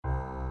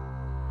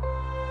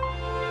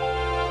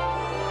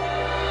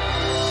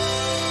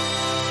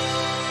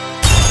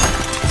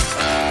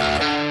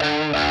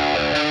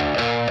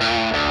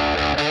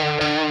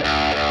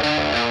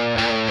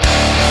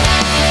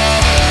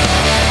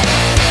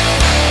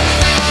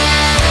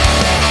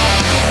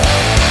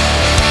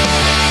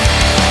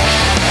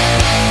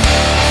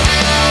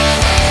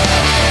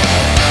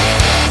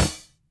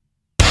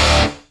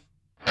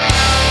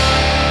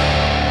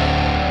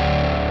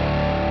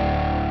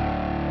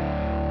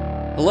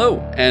Hello,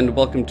 and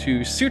welcome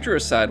to Sutra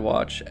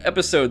Sidewatch,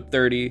 episode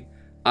 30.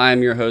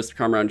 I'm your host,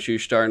 Kamran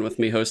Shushtar, and with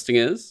me hosting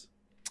is...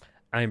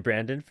 I'm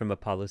Brandon from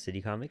Apollo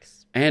City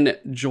Comics. And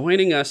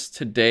joining us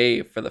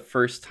today for the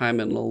first time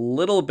in a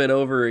little bit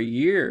over a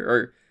year,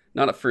 or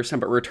not a first time,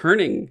 but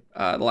returning,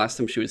 the last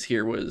time she was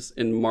here was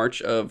in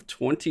March of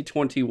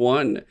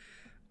 2021,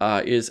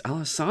 is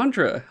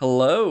Alessandra.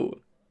 Hello.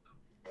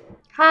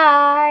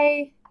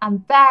 Hi, I'm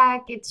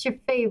back. It's your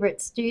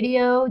favorite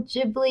Studio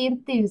Ghibli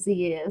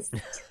enthusiast.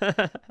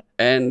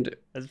 And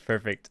That's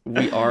perfect.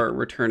 we are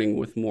returning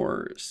with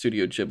more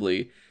Studio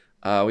Ghibli.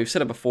 We've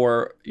said it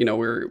before,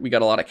 we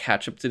got a lot of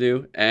catch up to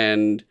do,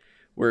 and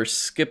we're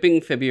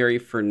skipping February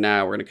for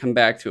now. We're going to come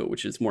back to it,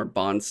 which is more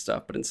Bond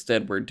stuff, but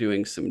instead we're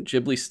doing some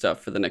Ghibli stuff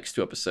for the next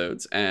two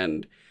episodes,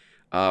 and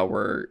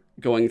we're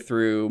going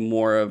through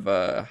more of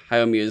Hayao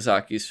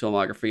Miyazaki's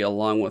filmography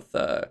along with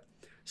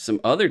some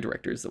other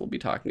directors that we'll be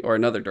talking, or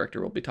another director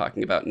we'll be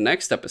talking about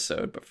next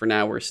episode. But for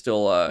now, we're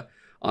still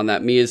on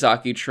that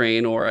Miyazaki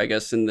train, or I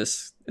guess in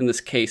this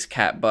case,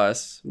 cat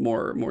bus,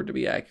 more to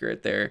be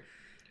accurate there.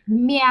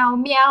 Meow,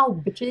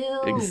 meow,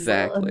 bitches.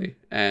 Exactly.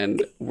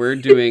 And we're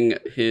doing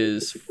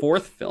his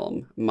fourth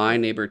film, My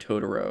Neighbor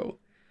Totoro.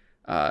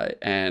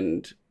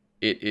 And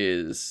it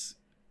is,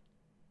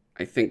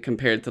 I think,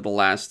 compared to the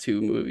last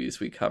two movies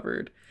we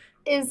covered.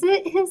 Is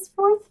it his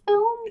fourth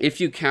film?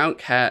 If you count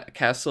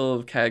Castle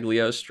of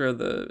Cagliostro,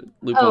 the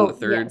Lupin the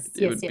Third,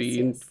 it would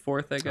be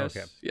fourth, I guess.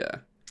 Okay. Yeah.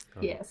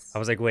 Yes. I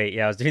was like, wait,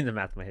 yeah, I was doing the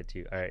math in my head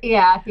too. All right.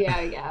 Yeah.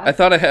 I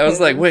thought I was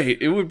like, wait,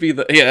 it would be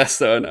the... Yeah,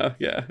 so no,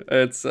 yeah.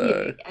 It's...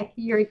 Yeah,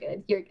 you're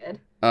good.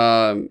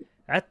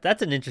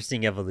 That's an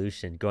interesting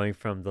evolution, going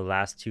from the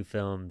last two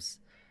films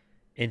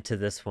into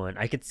this one.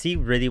 I could see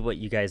really what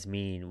you guys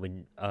mean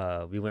when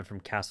we went from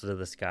Castle to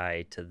the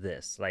Sky to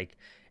this. Like,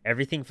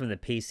 everything from the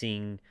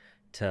pacing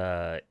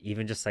to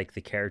even just like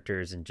the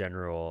characters in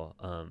general,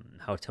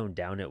 how toned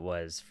down it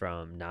was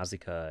from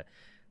Nausicaa.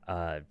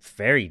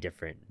 Very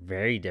different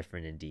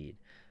indeed.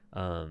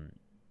 I'm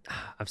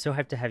so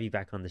hyped to have you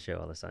back on the show,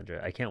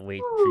 Alessandra. I can't wait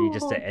for you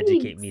just to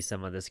educate me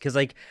some of this, because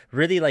like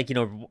really, like,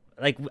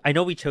 like I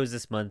know we chose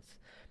this month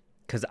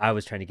because I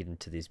was trying to get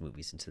into these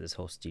movies, into this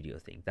whole studio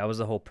thing. That was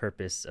the whole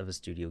purpose of a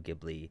Studio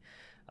Ghibli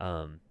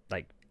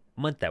like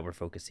month that we're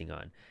focusing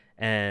on.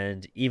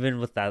 And even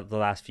with that, the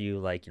last few,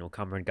 like,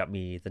 Cameron got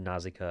me the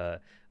Nausicaa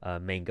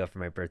manga for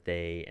my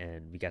birthday,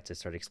 and we got to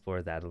start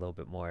explore that a little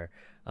bit more.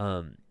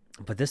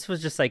 But this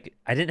was just like,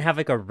 I didn't have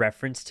like a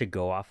reference to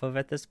go off of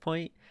at this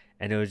point,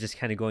 and it was just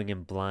kind of going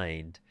in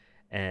blind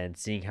and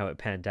seeing how it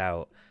panned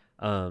out.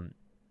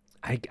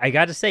 I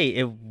gotta say,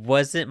 it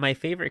wasn't my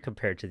favorite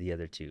compared to the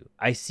other two.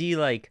 I see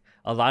like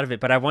a lot of it,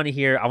 but I want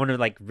to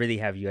like really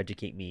have you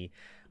educate me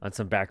on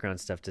some background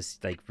stuff to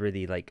like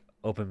really like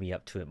open me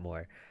up to it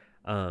more.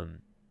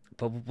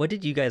 But what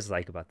did you guys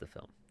like about the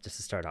film? Just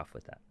to start off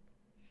with that.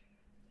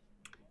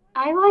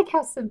 I like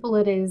how simple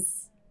it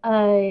is.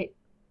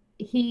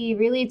 He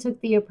really took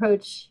the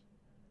approach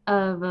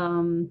of,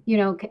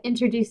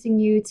 introducing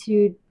you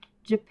to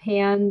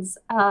Japan's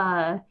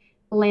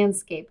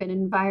landscape and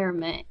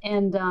environment.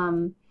 And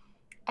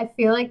I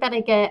feel like that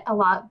I get a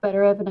lot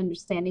better of an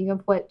understanding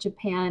of what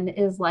Japan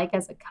is like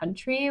as a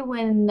country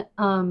when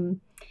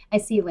I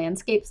see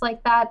landscapes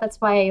like that.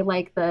 That's why I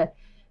like the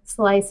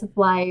slice of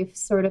life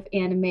sort of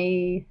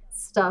anime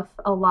stuff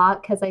a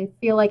lot, because I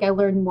feel like I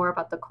learned more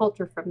about the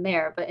culture from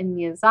there. But in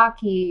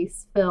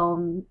Miyazaki's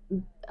film,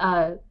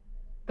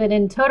 but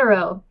in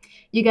Totoro,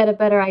 you get a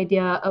better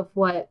idea of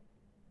what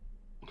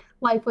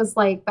life was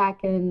like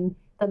back in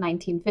the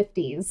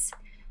 1950s,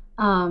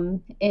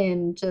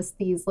 in just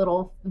these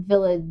little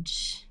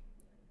village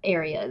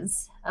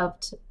areas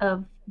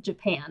of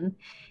Japan.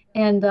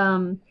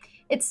 And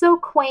it's so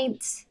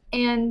quaint,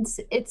 and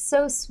it's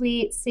so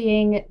sweet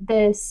seeing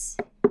this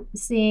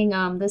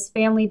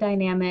family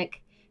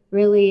dynamic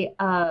really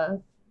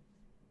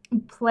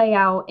play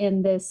out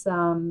in this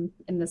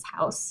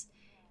house.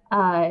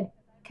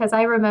 Because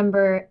I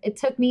remember it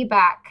took me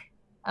back,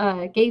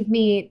 gave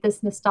me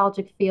this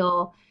nostalgic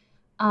feel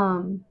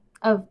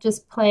of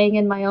just playing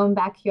in my own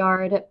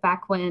backyard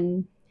back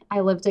when I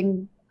lived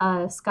in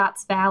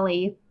Scotts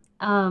Valley.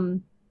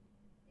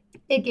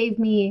 It gave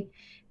me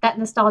that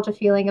nostalgia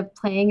feeling of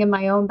playing in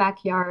my own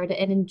backyard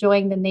and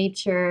enjoying the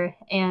nature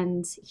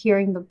and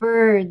hearing the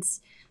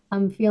birds,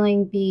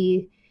 feeling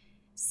the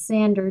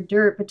sand or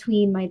dirt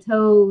between my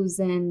toes,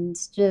 and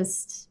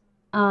just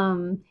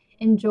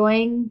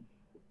enjoying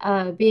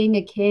being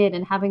a kid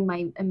and having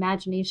my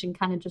imagination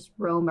kind of just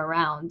roam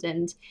around.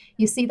 And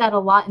you see that a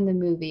lot in the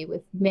movie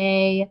with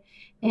May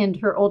and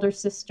her older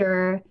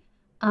sister,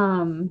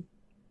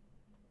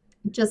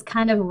 just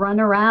kind of run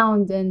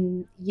around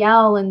and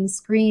yell and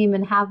scream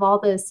and have all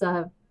this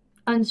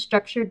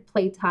unstructured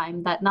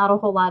playtime that not a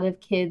whole lot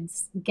of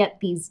kids get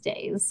these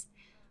days.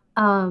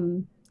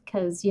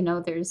 Because,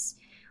 there's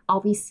all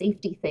these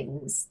safety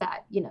things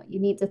that, you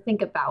need to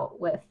think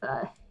about with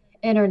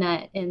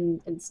internet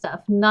and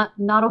stuff. Not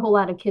a whole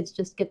lot of kids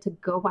just get to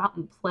go out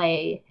and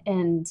play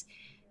and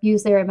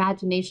use their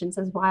imaginations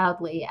as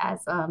wildly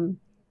as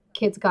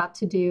kids got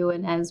to do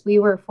and as we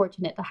were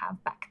fortunate to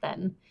have back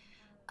then.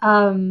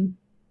 Um,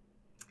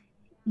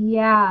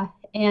 yeah,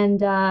 and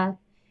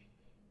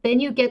then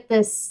you get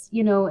this,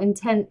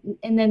 intent,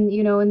 and then,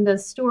 in the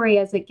story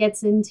as it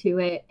gets into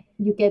it,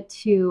 you get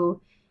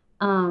to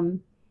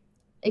um,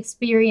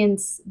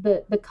 experience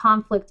the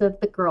conflict of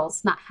the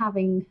girls not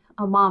having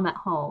a mom at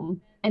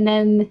home. And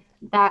then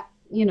that,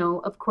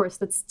 of course,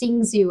 that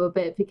stings you a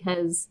bit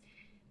because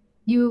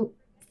you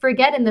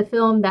forget in the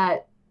film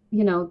that,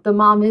 the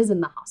mom is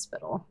in the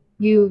hospital.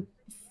 You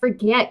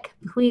forget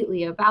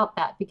completely about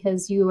that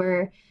because you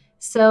were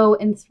so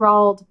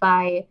enthralled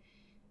by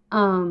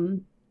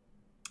um,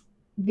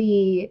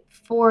 the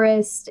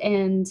forest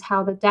and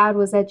how the dad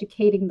was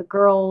educating the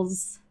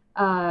girls,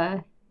 that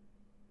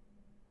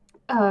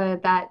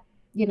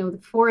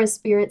the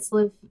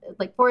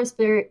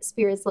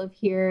spirits live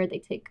here, they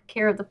take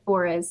care of the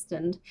forest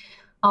and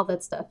all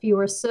that stuff. You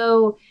were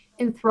so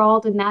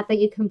enthralled in that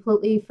you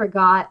completely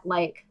forgot,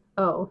 like,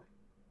 oh,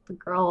 the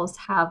girls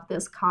have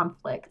this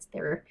conflict.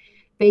 They're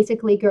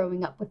basically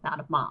growing up without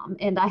a mom.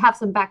 And I have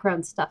some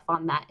background stuff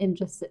on that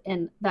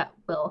that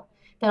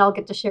I'll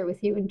get to share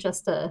with you in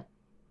just a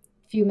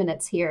few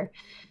minutes here.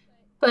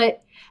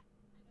 But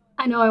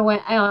I know I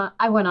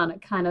went on a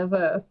kind of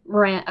a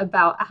rant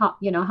about how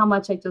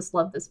much I just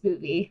love this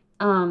movie.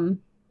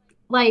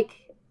 Like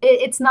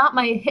it's not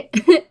my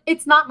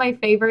it's not my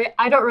favorite.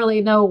 I don't really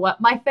know what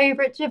my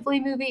favorite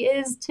Ghibli movie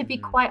is, to be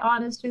quite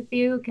honest with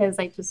you, because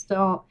I just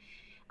don't.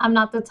 I'm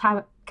not the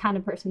kind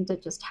of person to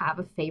just have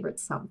a favorite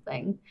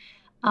something.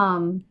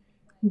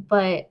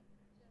 But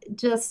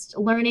just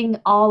learning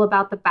all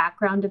about the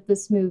background of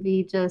this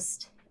movie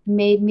just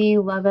made me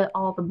love it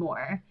all the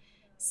more.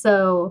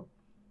 So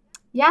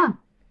yeah,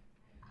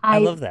 I I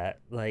love that.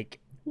 Like,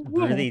 yeah.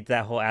 really,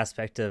 that whole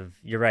aspect of,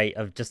 you're right,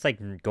 of just like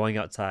going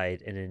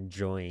outside and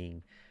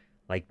enjoying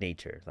like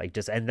nature. Like,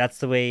 just, and that's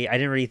the way I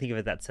didn't really think of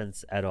it that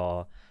sense at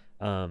all.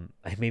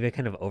 Maybe I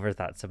kind of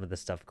overthought some of the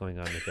stuff going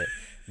on with it,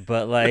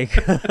 but like,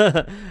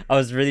 I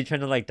was really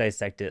trying to like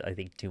dissect it, I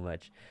think, too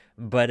much.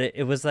 But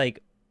it was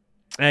like,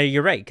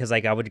 you're right, because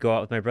like I would go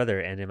out with my brother,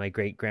 and in my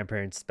great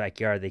grandparents'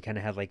 backyard, they kind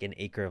of had like an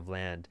acre of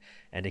land,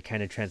 and it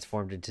kind of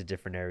transformed into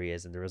different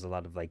areas, and there was a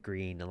lot of like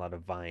green, a lot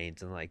of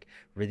vines, and like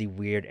really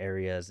weird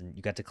areas, and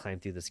you got to climb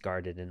through this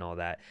garden and all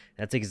that.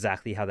 And that's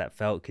exactly how that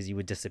felt, because you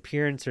would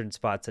disappear in certain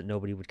spots that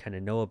nobody would kind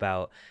of know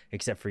about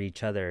except for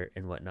each other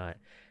and whatnot.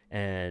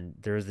 And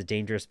there was the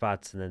dangerous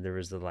spots, and then there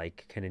was the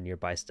like kind of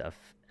nearby stuff.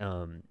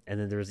 And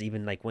then there was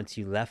even like once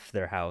you left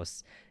their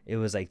house, it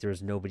was like there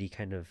was nobody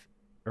kind of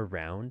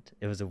around.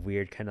 It was a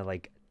weird kind of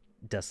like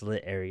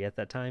desolate area at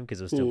that time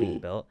because it was still being Hmm.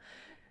 built.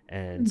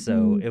 And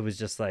so Mhm. it was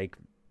just like,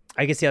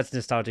 I guess, yeah, it's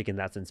nostalgic in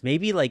that sense.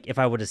 Maybe like if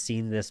I would have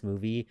seen this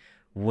movie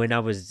when I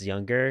was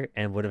younger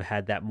and would have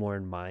had that more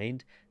in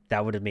mind,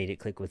 that would have made it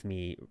click with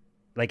me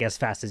like as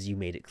fast as you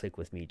made it click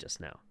with me just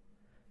now.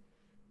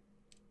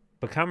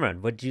 But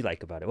Kamran, what did you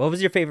like about it? What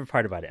was your favorite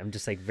part about it? I'm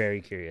just like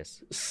very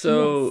curious.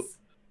 So Yes.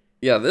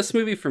 yeah, this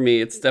movie for me,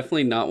 it's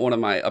definitely not one of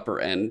my upper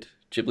end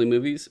Ghibli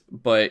movies,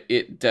 but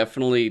it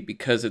definitely,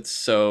 because it's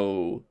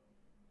so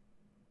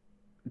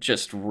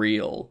just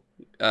real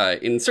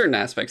in certain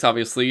aspects.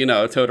 Obviously,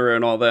 Totoro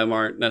and all them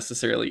aren't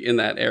necessarily in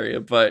that area,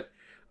 but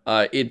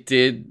it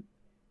did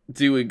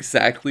do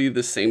exactly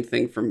the same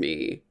thing for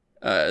me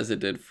as it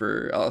did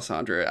for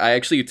Alessandra. I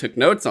actually took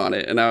notes on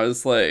it, and I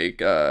was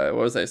like, what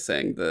was I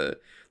saying? The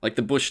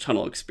bush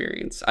tunnel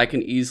experience. I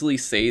can easily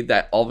say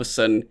that all of a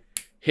sudden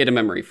hit a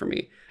memory for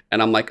me.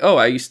 And I'm like, oh,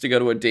 I used to go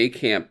to a day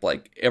camp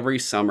like every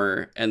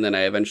summer, and then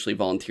I eventually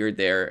volunteered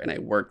there and I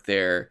worked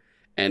there,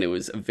 and it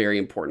was a very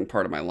important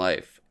part of my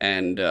life.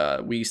 And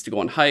we used to go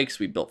on hikes,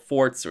 we built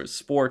forts, there was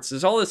sports,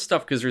 there's all this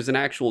stuff because there's an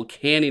actual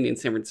canyon in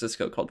San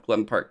Francisco called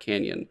Glen Park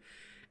Canyon,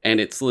 and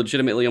it's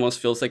legitimately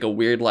almost feels like a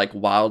weird like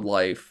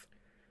wildlife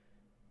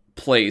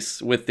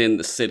place within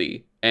the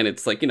city. And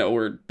it's like,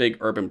 we're a big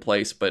urban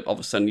place, but all of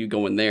a sudden you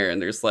go in there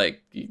and there's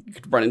like, you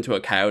could run into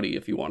a coyote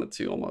if you wanted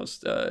to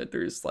almost.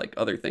 There's like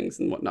other things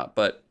and whatnot.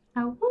 But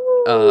uh,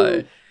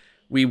 Oh,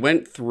 we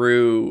went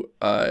through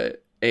a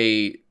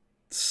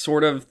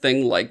sort of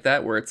thing like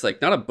that where it's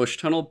like not a bush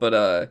tunnel, but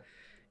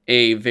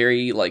a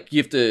very like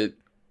you have to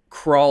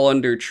crawl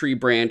under tree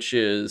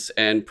branches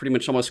and pretty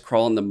much almost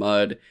crawl in the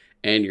mud,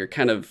 and you're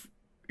kind of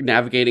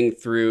navigating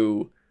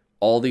through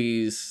all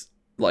these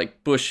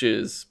like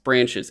bushes,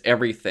 branches,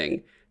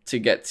 everything to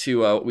get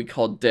to what we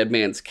called Dead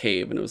Man's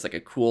Cave, and it was like a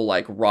cool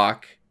like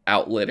rock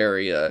outlet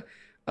area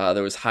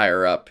that was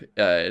higher up,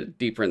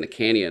 deeper in the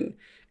canyon.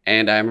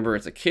 And I remember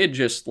as a kid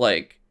just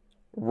like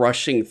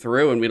rushing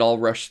through, and we'd all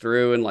rush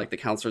through, and like the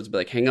counselors would be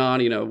like, hang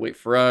on, wait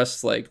for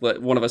us, like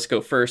let one of us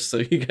go first so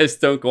you guys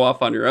don't go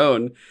off on your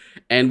own.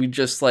 And we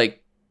just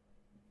like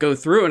go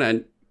through,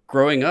 and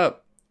growing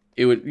up,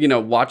 it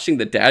would, watching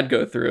the dad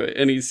go through it,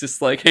 and he's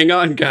just like, hang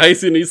on,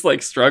 guys, and he's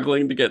like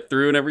struggling to get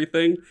through and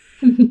everything.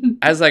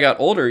 As I got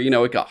older,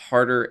 it got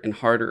harder and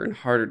harder and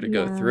harder to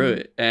go through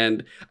it.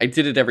 And I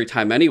did it every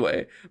time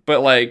anyway. But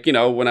like,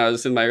 when I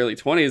was in my early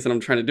 20s and I'm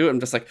trying to do it, I'm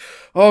just like,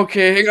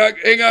 okay,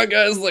 hang on,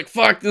 guys. Like,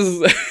 fuck, this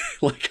is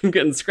like, I'm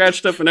getting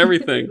scratched up and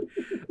everything.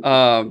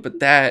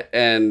 But that,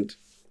 and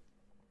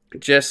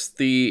just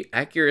the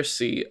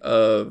accuracy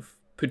of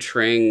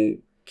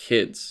portraying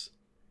kids.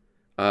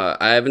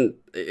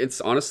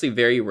 It's honestly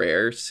very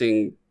rare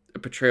seeing a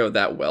portrayal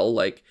that well.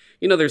 Like,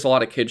 there's a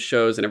lot of kids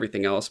shows and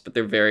everything else, but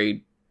they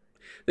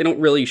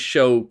don't really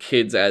show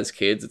kids as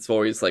kids. It's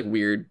always like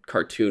weird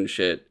cartoon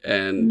shit.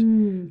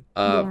 And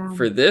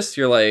for this,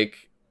 you're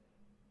like,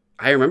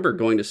 I remember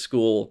going to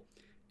school,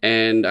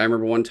 and I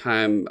remember one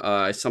time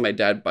I saw my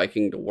dad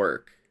biking to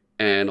work,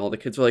 and all the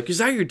kids were like, is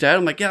that your dad?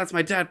 I'm like, yeah, that's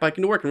my dad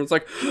biking to work. And I was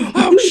like,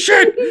 oh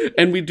shit.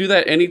 And we do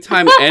that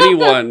anytime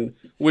anyone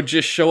would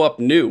just show up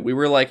new. We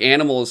were like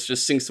animals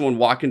just seeing someone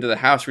walk into the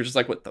house. We're just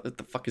like, what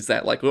the fuck is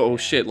that? Like, oh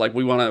shit. Like,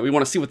 we want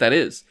to see what that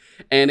is.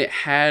 And it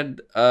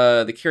had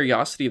the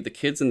curiosity of the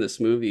kids in this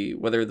movie,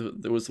 whether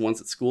there was the ones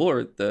at school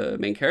or the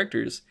main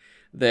characters,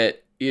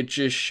 that it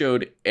just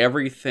showed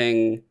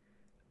everything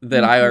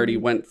that I already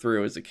went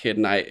through as a kid.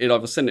 And it all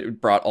of a sudden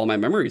it brought all my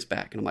memories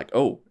back. And I'm like,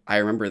 oh, I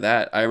remember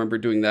that. I remember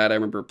doing that. I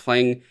remember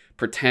playing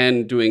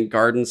pretend, doing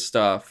garden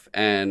stuff,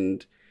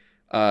 and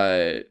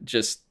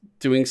just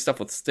doing stuff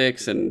with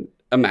sticks and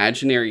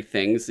imaginary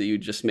things that you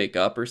just make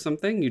up or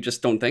something. You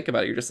just don't think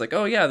about it. You're just like,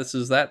 oh yeah, this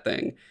is that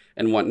thing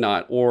and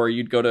whatnot. Or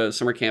you'd go to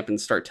summer camp and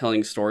start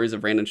telling stories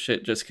of random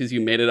shit just because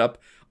you made it up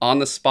on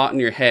the spot in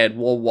your head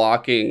while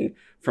walking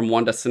from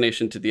one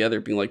destination to the other,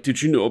 being like,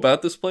 did you know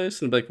about this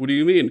place? And I'm like, what do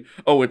you mean?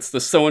 Oh, it's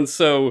the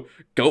so-and-so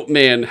goat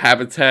man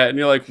habitat. And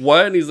you're like,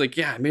 what? And he's like,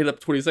 yeah, I made it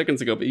up 20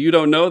 seconds ago, but you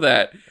don't know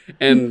that.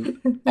 And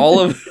all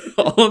of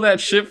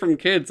that shit from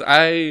kids,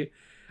 I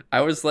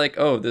was like,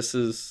 oh, this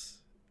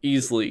is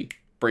easily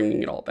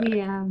bringing it all back.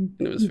 Yeah. And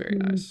it was very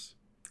nice.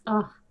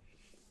 Oh,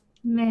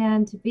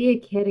 man, to be a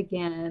kid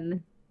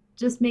again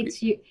just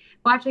makes you,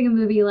 watching a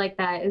movie like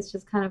that is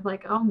just kind of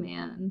like, oh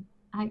man,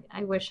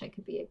 I wish I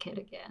could be a kid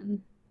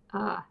again.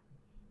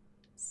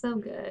 So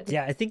good.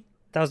 Yeah, I think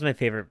that was my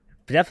favorite.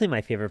 Definitely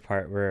my favorite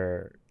part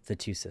were the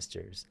two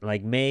sisters.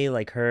 Like May,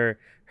 like her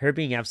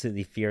being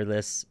absolutely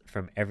fearless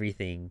from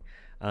everything.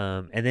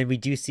 And then we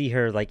do see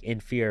her like in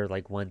fear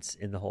like once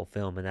in the whole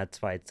film, and that's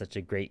why it's such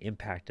a great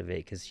impact of it,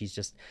 because she's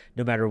just,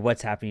 no matter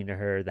what's happening to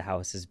her, the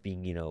house is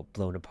being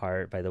blown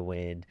apart by the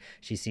wind.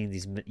 She's seeing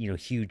these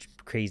huge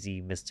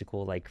crazy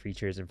mystical like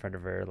creatures in front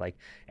of her. Like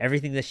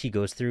everything that she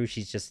goes through,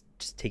 she's just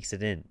takes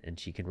it in and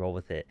she can roll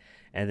with it.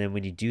 And then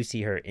when you do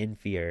see her in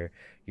fear,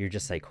 you're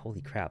just like, holy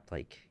crap,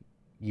 like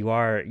you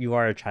are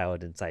a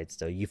child inside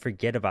still. You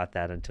forget about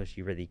that until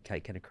she really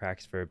kind of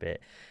cracks for a bit.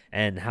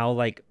 And how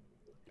like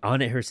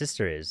on it her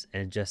sister is,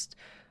 and just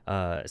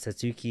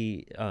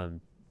Satsuki,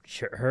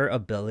 her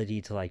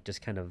ability to like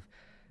just kind of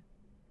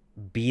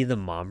be the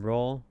mom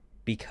role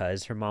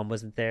because her mom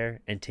wasn't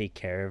there and take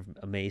care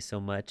of May so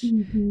much,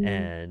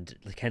 and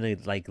kind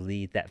of like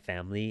lead that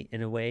family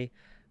in a way,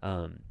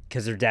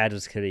 because her dad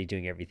was clearly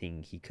doing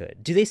everything he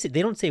could.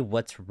 They don't say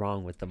what's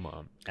wrong with the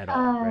mom at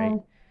all, right?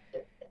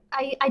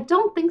 I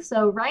don't think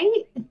so,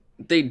 right?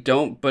 They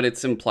don't, but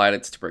it's implied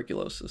it's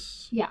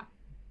tuberculosis. Yeah.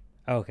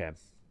 Okay.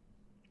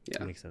 Yeah,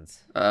 that makes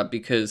sense.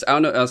 Because I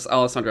don't know,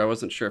 Alessandra, I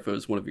wasn't sure if it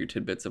was one of your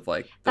tidbits of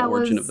like the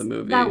origin of the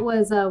movie. That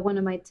was one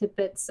of my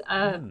tidbits.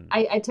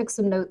 I took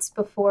some notes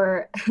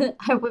before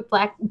I went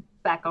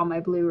back on my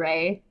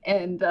Blu-ray,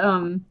 and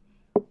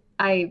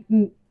I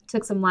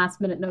took some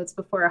last minute notes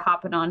before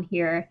hopping on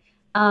here.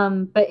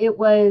 But it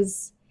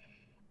was,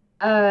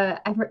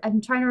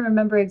 I'm trying to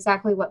remember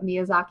exactly what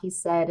Miyazaki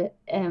said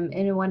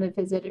in one of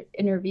his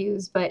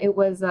interviews, but it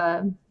was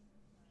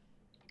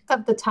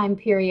of the time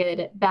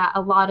period that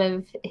a lot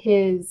of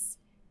his,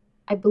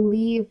 I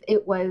believe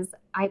it was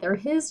either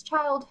his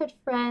childhood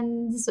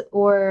friends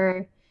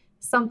or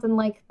something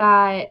like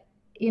that,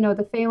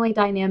 the family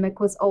dynamic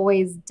was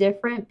always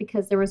different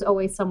because there was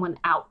always someone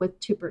out with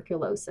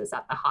tuberculosis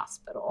at the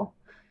hospital.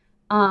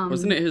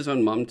 Wasn't it his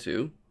own mom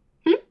too?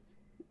 Hmm?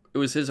 It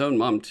was his own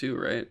mom too,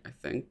 right? I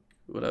think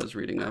what I was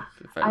reading up,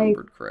 if I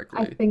remembered correctly.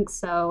 I think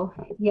so.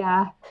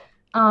 Yeah.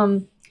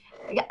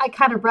 I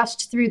kind of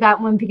rushed through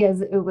that one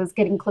because it was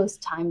getting close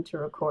time to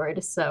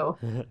record. So,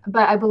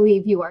 but I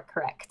believe you are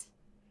correct.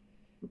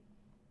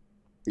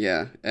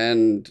 Yeah,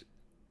 and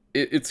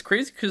it's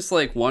crazy because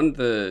like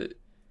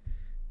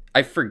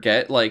I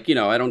forget, like,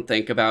 I don't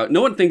think about,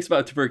 no one thinks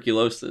about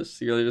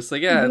tuberculosis. You're just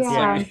like, yeah, it's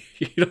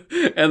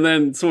like, and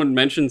then someone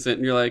mentions it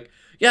and you're like,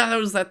 yeah, that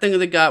was that thing that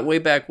they got way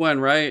back when,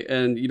 right?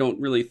 And you don't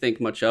really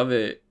think much of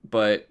it,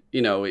 but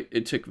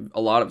it took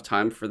a lot of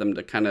time for them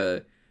to kind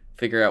of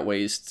figure out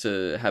ways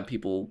to have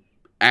people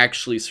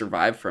actually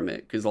survive from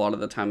it, because a lot of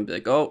the time be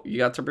like, oh, you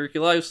got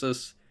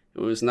tuberculosis, it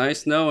was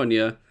nice knowing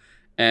you.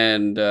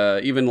 And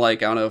even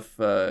like, I don't know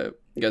if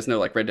You guys know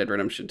like Red Dead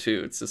Redemption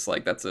 2. It's just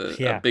like that's a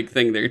Yeah. big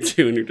thing there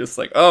too, and you're just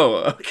like, oh,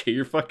 okay,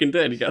 you're fucking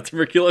dead. You got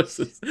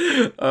tuberculosis.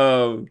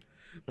 um,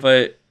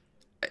 but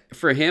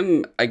for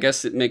him, I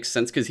guess it makes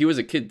sense because he was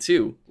a kid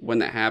too when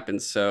that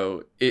happened.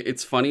 So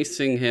it's funny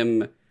seeing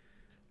him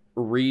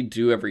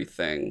redo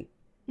everything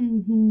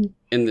Hmm.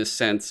 in this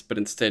sense, but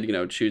instead,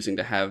 choosing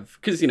to have,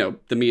 because the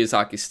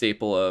Miyazaki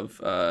staple of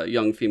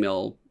young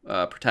female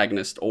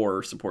protagonist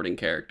or supporting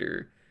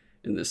character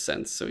in this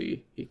sense. So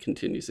he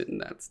continues it in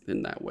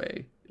that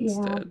way Yeah.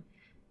 instead.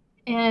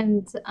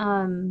 And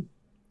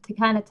to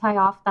kind of tie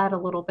off that a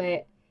little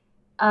bit,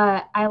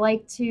 I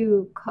like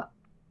to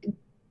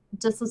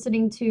just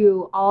listening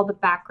to all the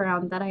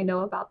background that I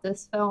know about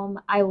this film,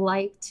 I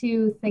like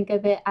to think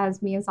of it as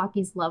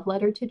Miyazaki's love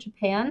letter to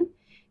Japan.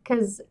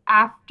 Because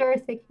after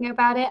thinking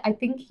about it, I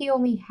think he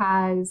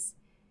has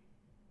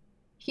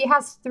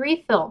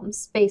three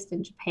films based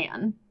in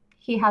Japan.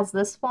 He has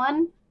this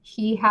one.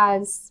 He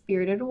has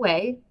Spirited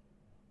Away,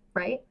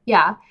 right?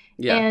 Yeah,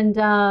 Yeah, and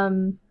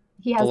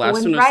he the has The last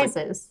Wind one was like,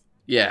 Rises.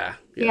 yeah,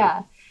 yeah,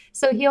 Yeah.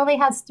 So he only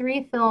has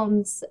three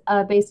films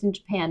based in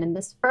Japan, and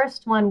this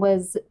first one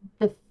was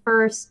the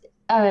first.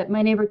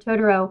 My Neighbor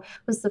Totoro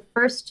was the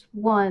first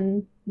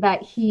one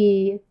that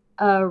he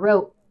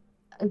wrote.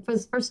 It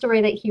was the first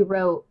story that he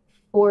wrote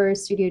for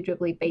Studio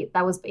Ghibli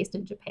that was based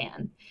in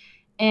Japan.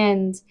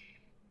 And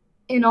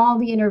in all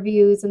the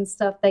interviews and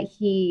stuff that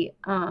he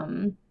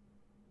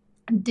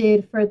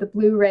did for the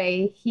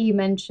Blu-ray, he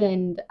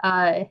mentioned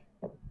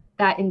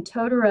that in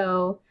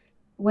Totoro,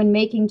 when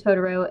making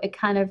Totoro, it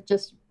kind of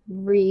just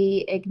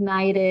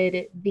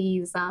reignited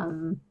these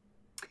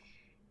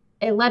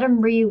it let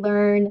him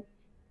relearn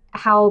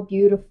how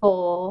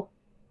beautiful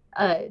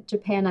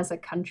Japan as a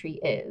country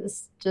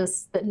is.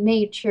 Just the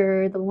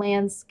nature, the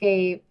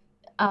landscape,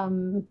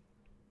 um,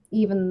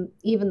 even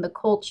the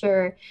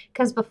culture.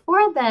 Because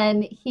before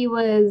then, he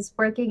was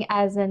working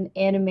as an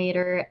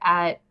animator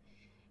at,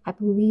 I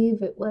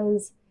believe it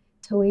was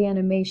Toei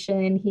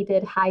Animation. He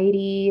did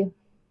Heidi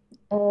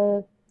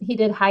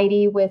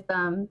with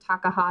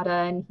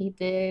Takahata, and he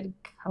did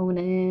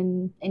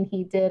Conan, and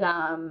he did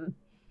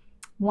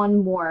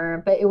one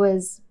more, but it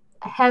was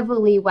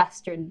heavily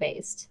Western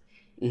based.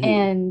 hmm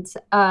And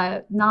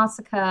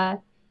Nausicaa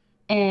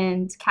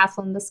and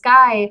Castle in the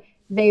Sky,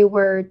 they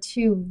were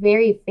two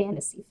very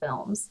fantasy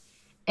films.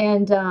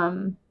 And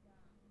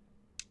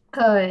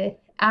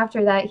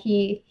after that,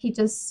 he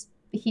just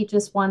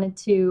wanted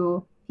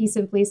to. He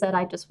simply said,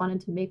 "I just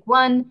wanted to make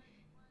one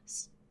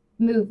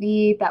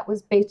movie that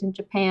was based in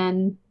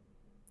Japan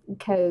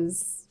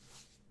because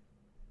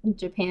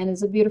Japan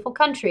is a beautiful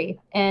country."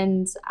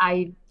 And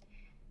I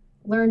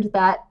learned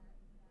that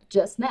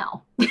just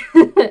now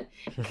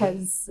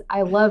because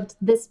I loved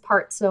this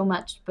part so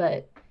much,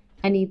 but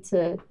he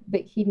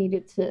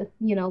needed to,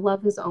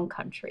 love his own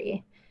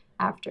country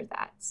after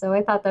that. So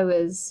I thought that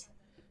was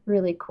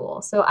really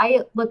cool. So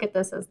I look at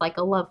this as like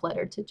a love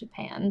letter to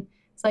Japan.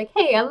 It's like,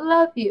 hey, I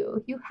love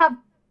you. You have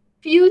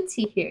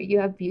beauty here. You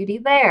have beauty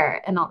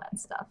there, and all that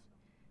stuff.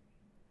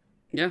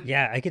 yeah.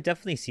 Yeah, I could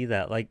definitely see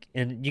that. Like,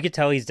 and you could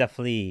tell he's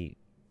definitely,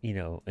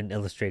 an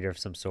illustrator of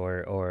some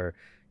sort, or,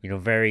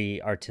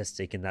 very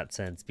artistic in that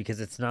sense, because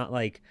it's not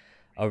like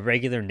a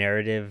regular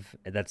narrative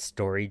that's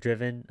story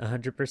driven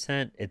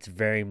 100%. It's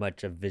very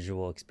much a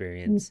visual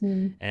experience.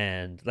 Hmm.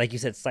 And like you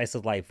said, slice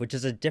of life, which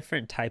is a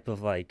different type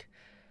of like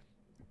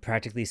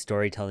practically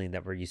storytelling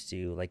that we're used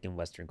to like in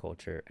Western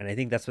culture. And I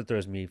think that's what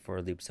throws me for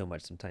a loop so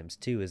much sometimes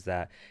too, is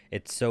that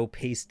it's so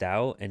paced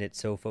out and it's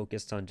so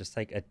focused on just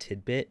like a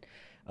tidbit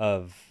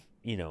of,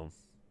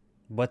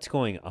 what's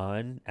going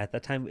on at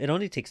that time. It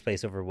only takes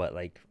place over what,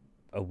 like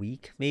a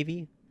week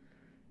maybe,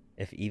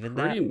 if even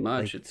Pretty that.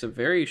 much. Like, It's a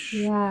very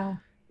Yeah.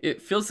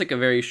 it feels like a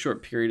very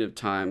short period of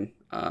time.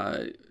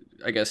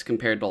 I guess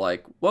compared to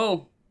like,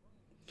 well,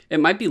 it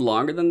might be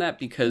longer than that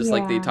because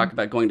like they Yeah. talk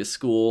about going to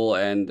school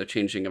and the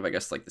changing of I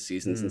guess like the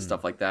seasons and mm,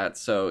 stuff like that.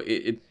 So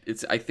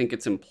it's I think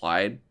it's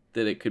implied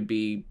that it could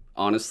be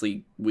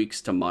honestly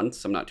weeks to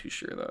months. I'm not too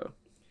sure though.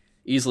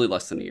 Easily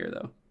less than a year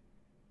though.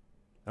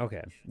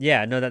 okay,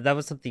 yeah, no, that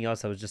was something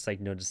else I was just like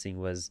noticing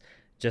was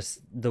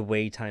just the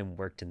way time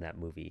worked in that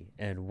movie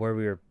and where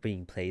we were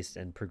being placed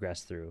and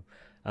progressed through.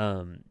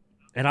 Um,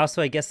 and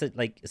also, I guess that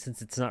like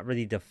since it's not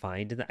really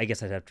defined, I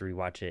guess I'd have to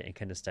rewatch it and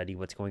kind of study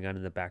what's going on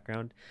in the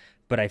background.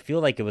 But I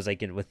feel like it was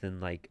like within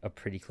like a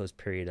pretty close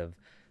period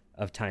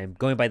of time,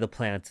 going by the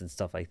plants and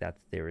stuff like that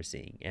they were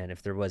seeing, and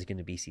if there was going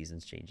to be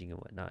seasons changing and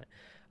whatnot.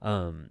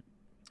 Um,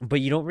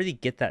 but you don't really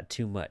get that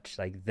too much,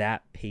 like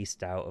that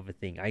paced out of a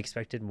thing. I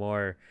expected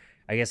more,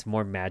 I guess,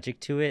 more magic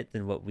to it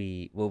than what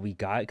we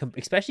got,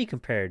 especially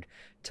compared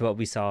to what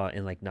we saw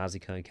in like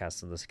Nausicaa and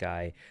Castle in the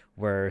Sky,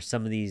 where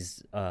some of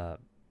these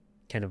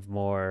kind of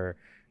more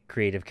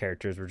creative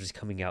characters were just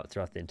coming out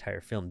throughout the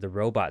entire film. The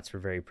robots were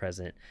very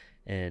present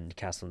in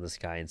Castle in the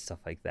Sky and stuff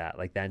like that.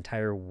 Like that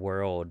entire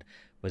world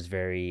was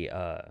very,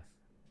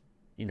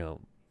 you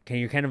know,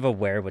 you're kind of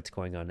aware of what's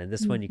going on. And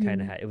this one, you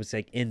kind of Mhm. had, it was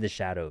like in the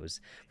shadows,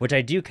 which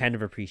I do kind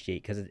of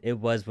appreciate, because it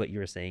was what you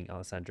were saying,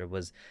 Alessandra,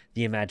 was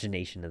the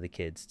imagination of the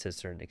kids to a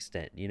certain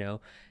extent, you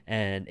know,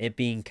 and it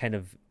being kind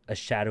of a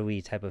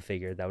shadowy type of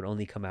figure that would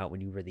only come out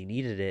when you really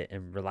needed it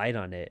and relied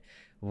on it,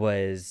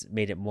 was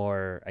made it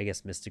more, I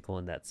guess, mystical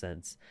in that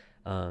sense.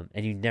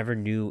 And you never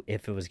knew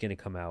if it was going to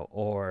come out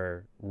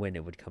or when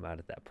it would come out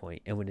at that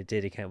point. And when it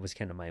did, it kind of was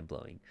kind of mind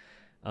blowing.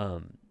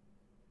 Um,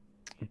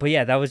 but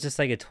yeah, that was just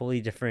like a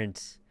totally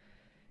different.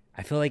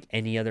 I feel like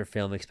any other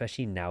film,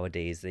 especially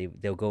nowadays,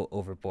 they'll go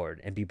overboard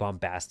and be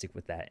bombastic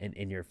with that and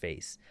in your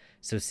face.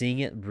 So seeing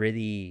it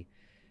really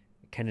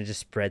kind of just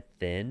spread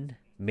thin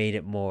made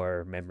it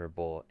more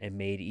memorable and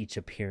made each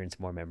appearance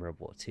more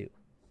memorable too.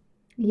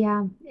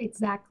 Yeah,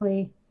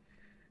 exactly.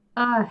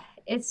 Uh,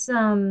 it's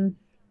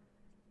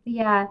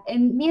yeah,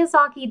 and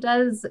Miyazaki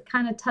does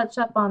kind of touch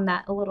up on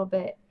that a little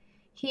bit.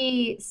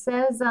 He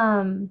says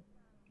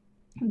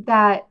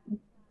that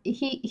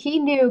he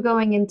knew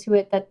going into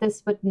it that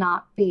this would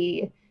not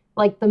be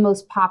like the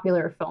most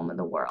popular film in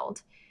the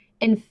world.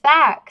 In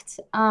fact,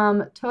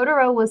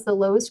 Totoro was the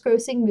lowest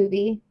grossing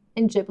movie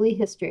in Ghibli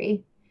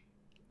history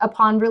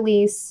upon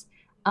release.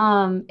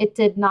 It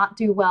did not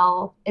do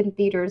well in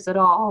theaters at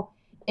all.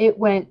 It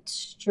went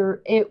straight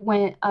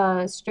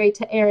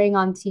to airing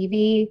on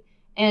TV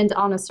and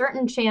on a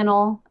certain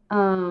channel.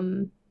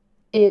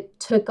 It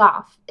took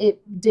off.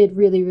 It did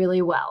really,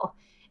 really well,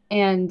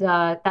 and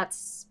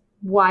that's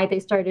why they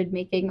started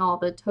making all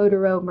the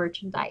Totoro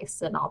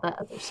merchandise and all that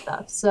other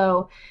stuff.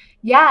 So,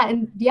 yeah,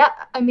 and yeah,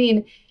 I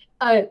mean,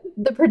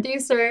 the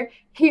producer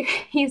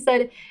he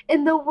said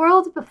in the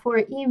world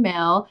before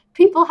email,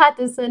 people had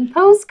to send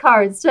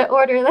postcards to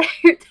order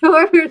their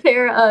Totoro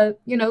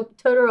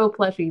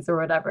plushies or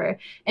whatever.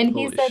 And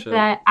he Holy said shit.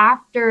 that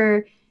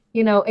after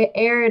it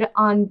aired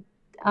on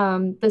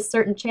this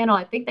certain channel,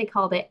 I think they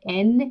called it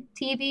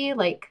NTV,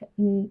 like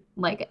N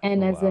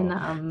Oh as in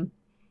wow.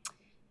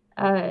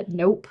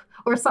 nope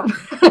or something.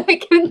 I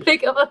can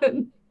think of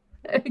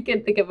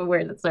a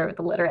word that starts with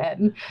the letter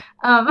N.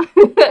 Um,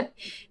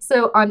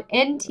 so on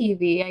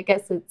NTV, I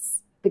guess it's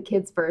the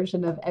kids'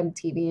 version of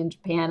MTV in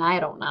Japan. I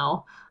don't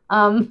know.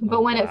 Oh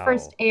But when it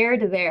first wow.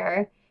 aired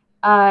there,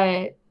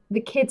 uh,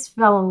 the kids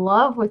fell in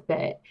love with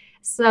it.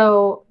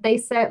 So they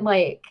just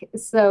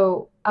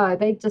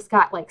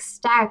got like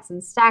stacks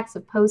and stacks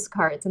of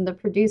postcards, and the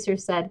producer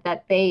said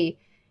that they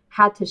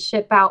had to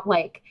ship out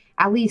like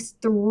at least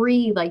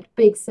three like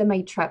big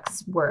semi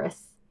trucks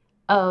worth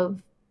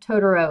of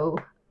Totoro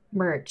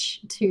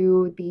merch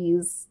to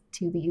these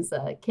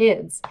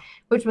kids,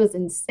 which was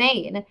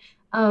insane,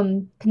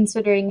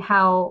 considering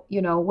how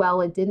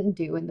well it didn't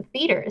do in the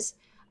theaters.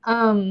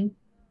 Um,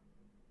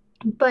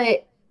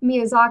 but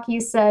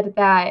Miyazaki said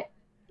that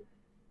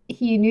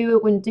he knew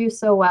it wouldn't do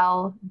so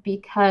well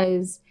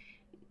because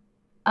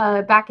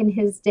back in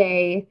his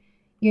day,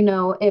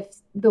 if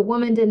the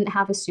woman didn't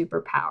have a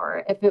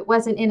superpower, if it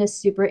wasn't in a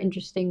super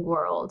interesting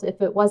world,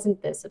 if it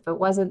wasn't this, if it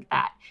wasn't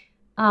that,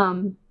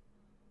 um,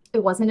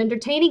 it wasn't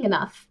entertaining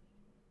enough.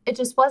 It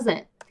just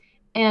wasn't.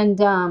 And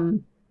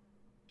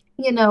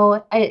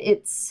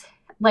it's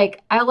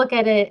like I look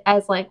at it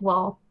as like,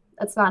 well,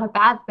 that's not a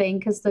bad thing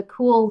because the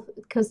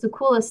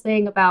coolest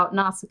thing about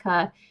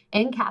Nausicaa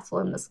and Castle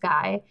in the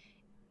Sky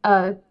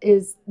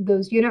is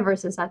those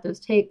universes that those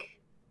take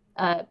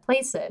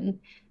place in.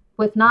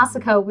 With Hmm.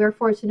 Nausicaa, we're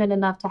fortunate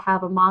enough to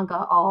have a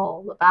manga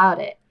all about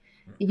it.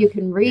 You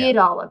can Yeah. read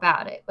all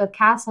about it. With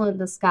Castle in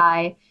the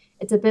Sky,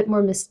 it's a bit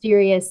more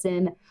mysterious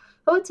and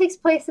it takes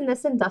place in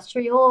this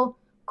industrial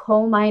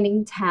coal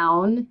mining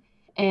town,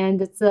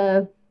 and it's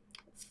a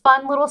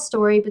fun little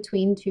story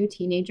between two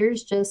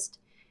teenagers just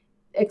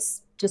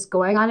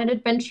going on an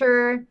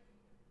adventure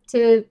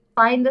to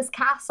find this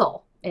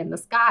castle in the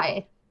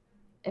sky,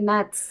 and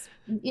that's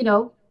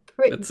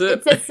That's it.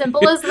 it's as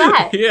simple as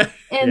that. Yeah.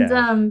 And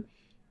Yeah.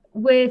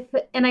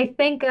 I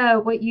think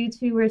what you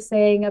two were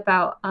saying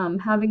about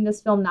having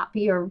this film not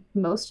be your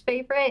most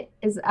favorite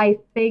is I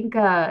think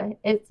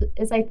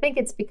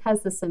it's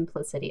because the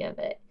simplicity of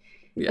it.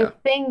 The Yeah.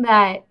 thing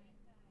that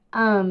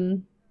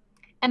um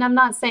and I'm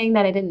not saying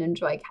that I didn't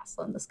enjoy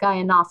Castle in the Sky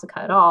and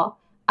Nausicaa at all.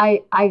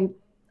 I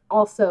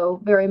also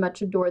very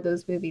much adore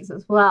those movies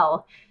as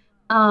well.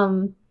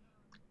 Um,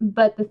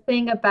 but the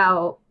thing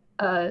about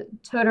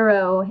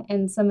Totoro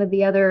and some of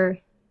the other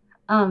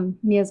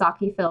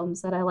Miyazaki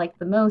films that I like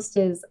the most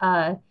is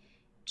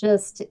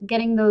just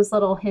getting those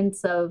little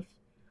hints of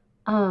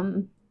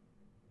um,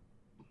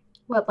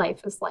 what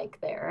life is like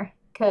there.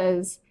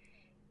 Because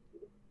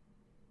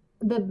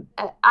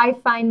I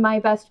find my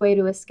best way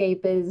to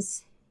escape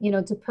is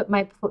to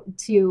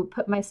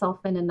put myself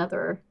in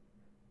another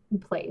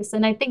place,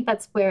 and I think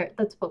that's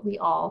what we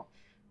all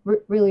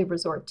really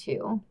resort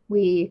to.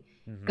 We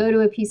go Hmm. to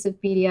a piece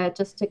of media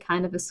just to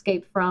kind of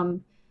escape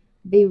from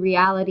the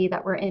reality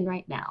that we're in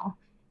right now.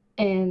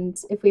 And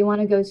if we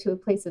want to go to a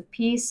place of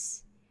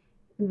peace,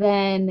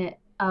 then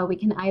we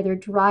can either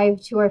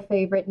drive to our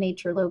favorite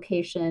nature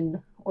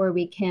location, or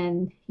we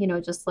can,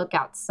 just look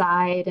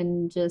outside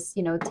and just,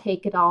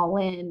 take it all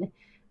in.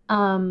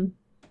 Um,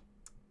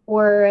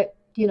 Or,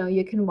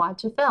 you can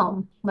watch a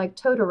film like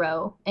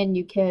Totoro, and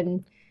you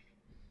can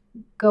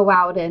go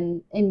out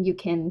and you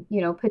can,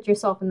 put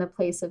yourself in the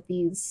place of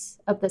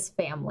this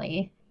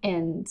family,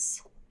 and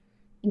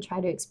try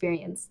to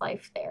experience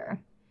life there,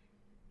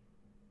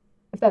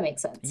 if that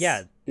makes Yeah.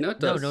 sense. No,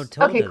 it No, does. no,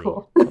 Okay, totally.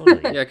 cool.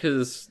 Totally. Yeah,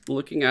 because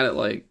looking at it,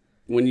 like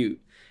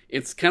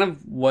it's kind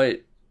of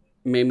what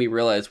made me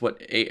realize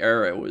what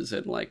era it was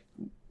in. Like,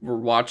 we're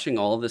watching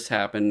all of this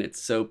happen.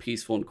 It's so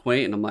peaceful and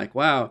quaint, and I'm like,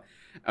 wow.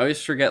 I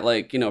always forget,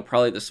 like,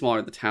 probably the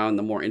smaller the town,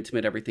 the more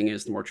intimate everything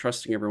is, the more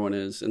trusting everyone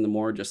is, and the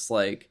more just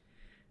like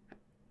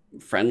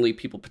friendly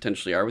people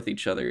potentially are with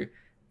each other.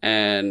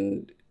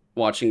 And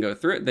watching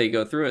they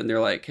go through it, and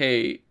they're like,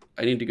 hey,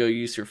 I need to go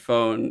use your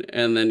phone.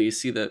 And then you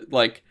see that,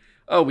 like,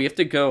 oh, we have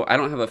to go. I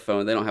don't have a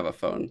phone. They don't have a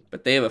phone,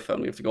 but they have a phone.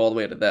 We have to go all the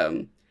way to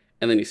them.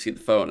 And then you see the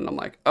phone, and I'm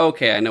like,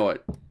 okay, I know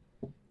what,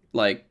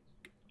 like,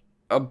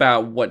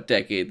 about what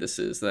decade this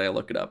is. That I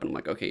look it up, and I'm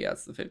like, okay, yeah,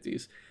 it's the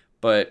 50s.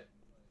 But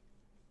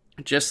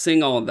just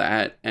seeing all of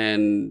that,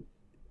 and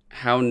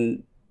how,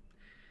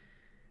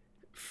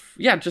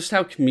 yeah, just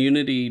how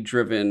community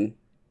driven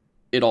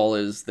it all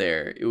is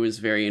there. It was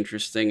very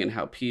interesting, and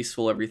how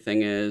peaceful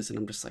everything is. And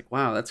I'm just like,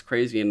 wow, that's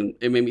crazy. And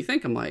it made me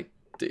think, I'm like,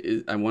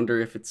 I wonder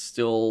if it's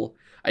still,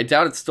 I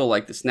doubt it's still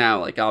like this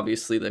now. Like,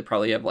 obviously they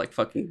probably have like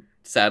fucking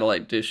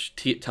satellite dish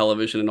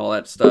television and all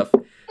that stuff.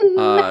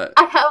 I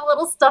have a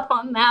little stuff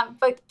on that,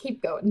 but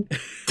keep going.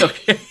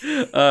 Okay.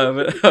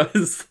 But I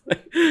was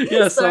like,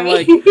 yeah, so I'm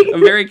Sorry.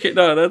 like,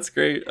 no, that's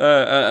great.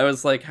 I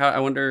was like, I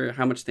wonder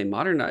how much they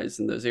modernized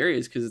in those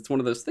areas, because it's one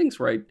of those things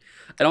where I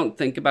don't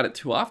think about it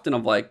too often,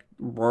 of like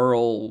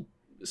rural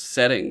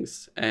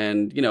settings.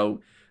 And,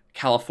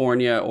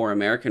 California or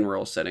American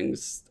rural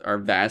settings are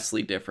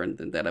vastly different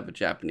than that of a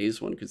Japanese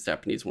one, because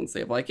Japanese ones, they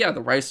have like, yeah, the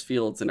rice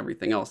fields and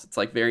everything else. It's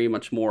like very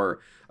much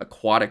more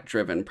aquatic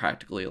driven,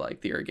 practically,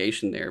 like the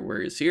irrigation there.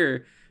 Whereas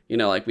here,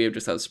 like we have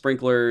just have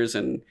sprinklers,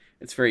 and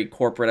it's very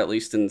corporate, at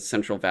least in the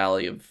Central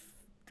Valley of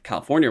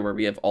California, where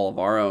we have all of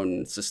our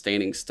own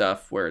sustaining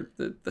stuff, where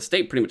the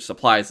state pretty much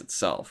supplies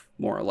itself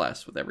more or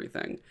less with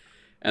everything.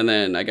 And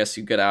then I guess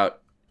you get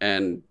out,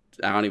 and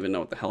I don't even know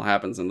what the hell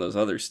happens in those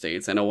other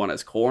states. I know one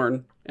has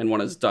corn and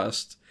one has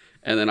dust,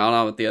 and then I don't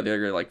know what the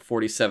other, like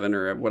 47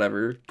 or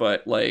whatever,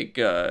 but like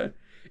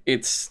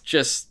it's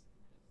just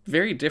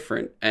very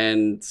different.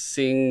 And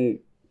seeing,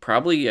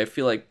 probably, I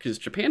feel like, because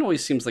Japan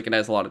always seems like it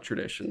has a lot of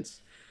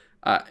traditions,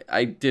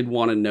 I did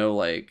want to know,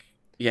 like,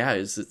 yeah,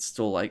 is it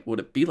still like, would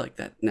it be like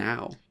that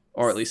now,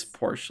 or at least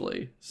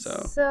partially?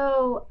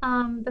 So,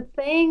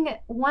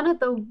 one of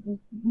the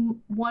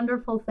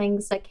wonderful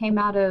things that came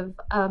out of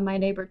My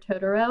Neighbor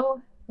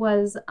Totoro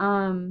was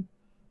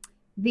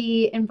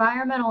the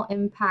environmental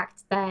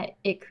impact that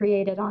it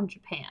created on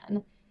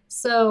Japan.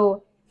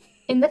 So,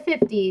 in the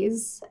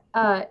 50s,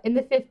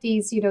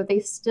 they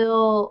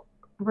still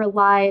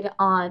relied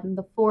on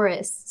the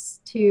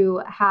forests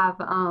to have,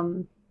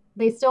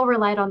 they still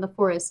relied on the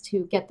forests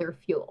to get their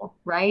fuel,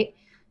 right?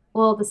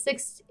 In the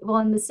 60s,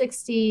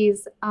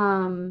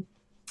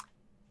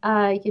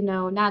 I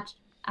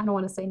don't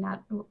want to say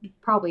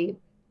probably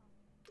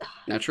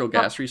Natural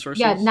gas resources.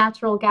 yeah,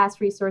 natural gas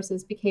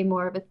resources became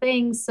more of a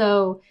thing.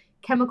 So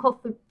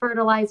chemical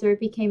fertilizer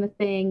became a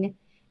thing,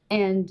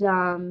 and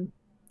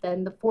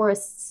then the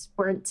forests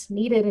weren't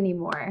needed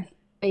anymore,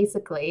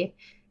 basically.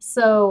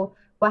 So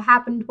what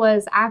happened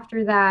was,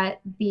 after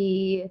that,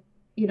 the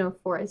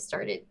forest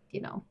started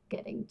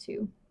getting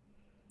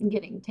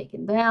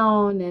taken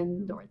down,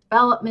 and more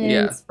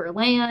developments for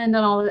land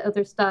and all the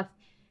other stuff.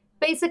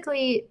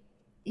 Basically,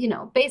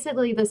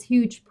 this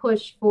huge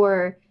push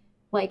for,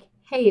 like,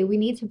 hey, we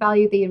need to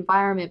value the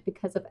environment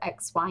because of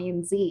X, Y,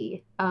 and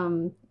Z.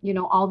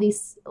 All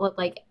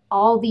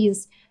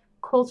these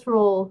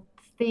cultural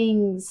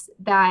things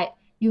that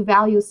you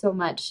value so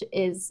much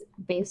is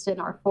based in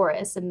our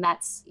forests, and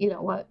that's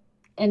what.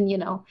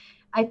 And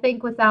I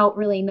think, without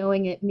really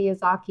knowing it,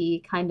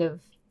 Miyazaki kind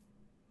of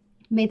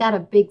made that a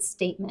big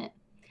statement.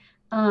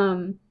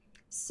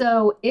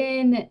 So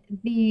in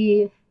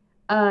the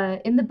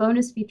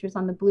bonus features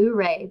on the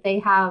Blu-ray, they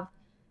have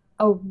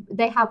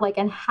like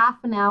a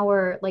half an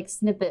hour like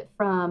snippet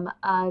from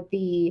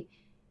the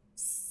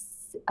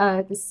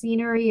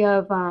scenery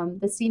of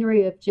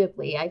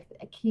Ghibli. I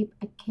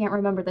can't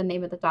remember the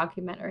name of the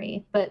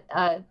documentary, but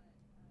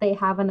they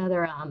have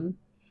another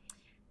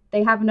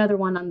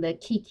one on the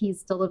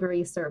Kiki's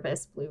Delivery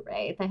Service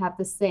Blu-ray. They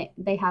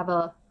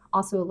have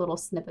also a little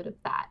snippet of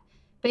that.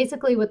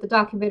 Basically, what the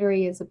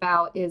documentary is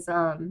about is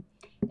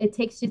it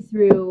takes you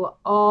through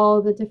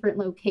all the different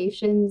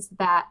locations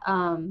that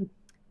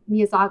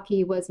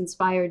Miyazaki was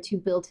inspired to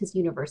build his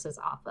universes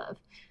off of.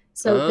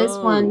 So this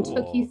one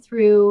took you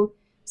through.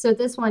 So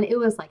this one, it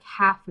was like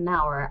half an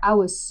hour. I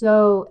was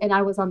on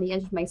the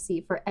edge of my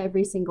seat for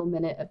every single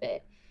minute of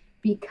it,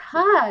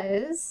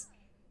 because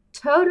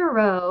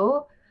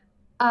Totoro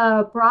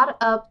brought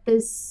up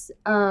this,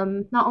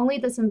 not only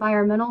this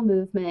environmental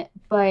movement,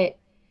 but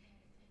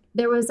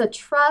there was a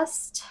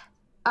trust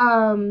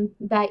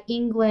that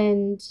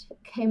England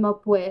came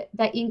up with,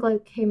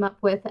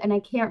 and I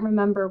can't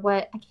remember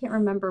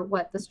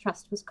what this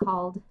trust was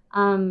called.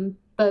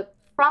 But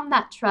from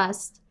that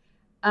trust,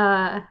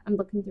 I'm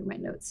looking through my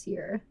notes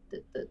here.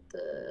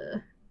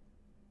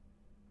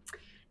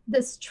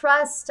 This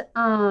trust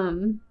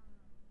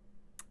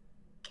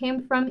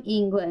came from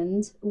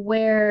England,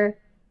 where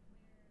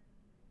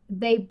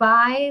they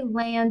buy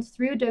land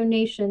through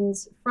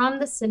donations from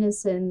the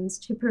citizens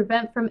to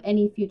prevent from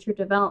any future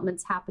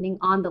developments happening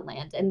on the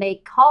land. And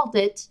they called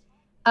it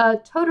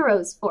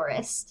Totoro's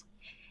Forest.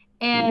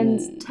 And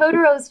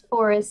Totoro's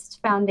Forest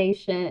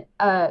Foundation,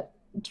 the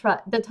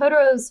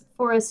Totoro's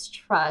Forest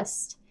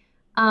Trust,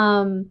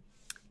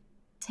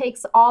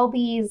 takes all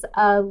these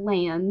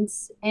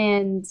lands,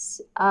 and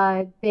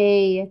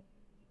they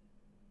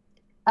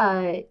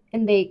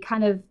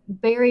kind of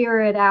barrier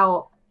it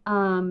out,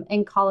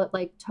 and call it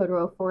like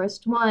Totoro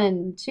Forest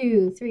 1,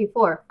 2, 3,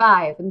 4,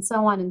 5, and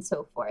so on and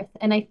so forth.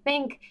 And I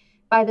think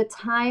by the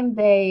time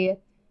they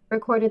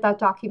recorded that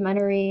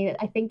documentary,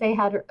 I think they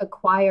had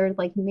acquired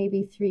like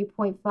maybe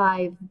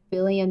 $3.5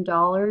 billion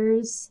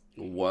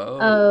Whoa.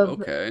 of,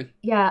 Okay.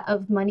 yeah,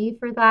 of money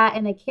for that.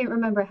 And I can't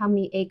remember how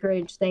many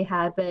acreage they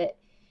had, but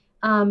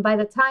by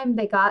the time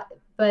they got,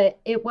 but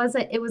it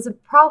wasn't, it was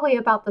probably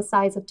about the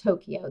size of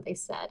Tokyo, they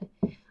said.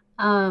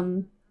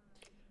 Um,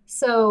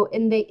 so,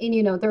 and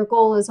their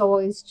goal is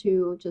always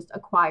to just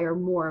acquire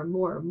more and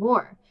more and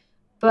more.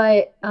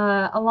 But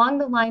along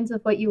the lines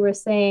of what you were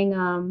saying,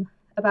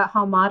 about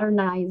how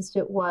modernized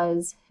it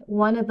was,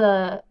 one of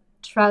the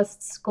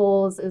trust's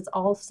goals is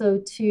also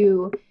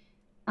to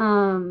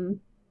um,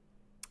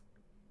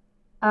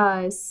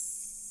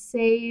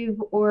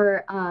 save,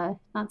 or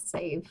not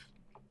save.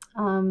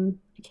 I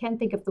can't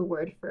think of the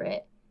word for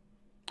it.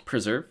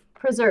 Preserve.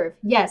 Preserve,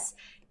 yes,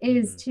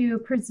 is Mhm. to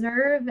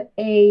preserve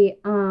a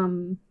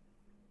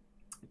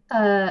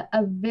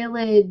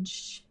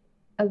village,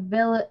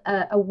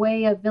 a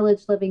way of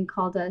village living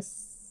called a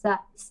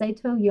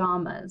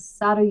Satoyamas.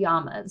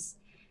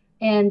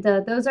 And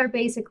those are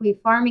basically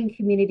farming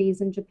communities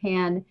in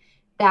Japan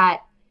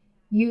that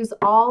use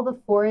all the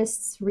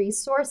forest's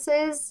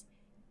resources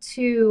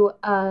to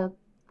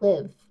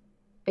live,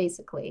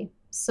 basically.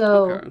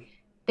 So Okay.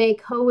 they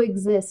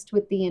coexist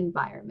with the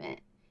environment.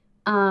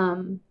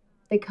 Um,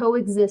 they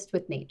coexist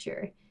with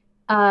nature.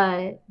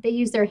 They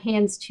use their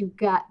hands to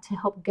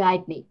help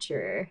guide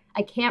nature.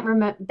 I can't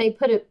remember. They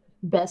put it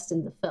best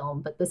in the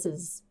film, but this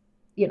is,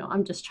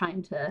 I'm just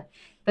trying to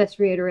best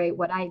reiterate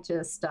what I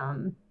just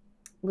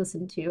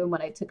listened to and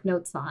what I took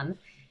notes on.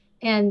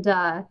 And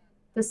the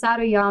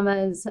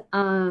Satoyamas,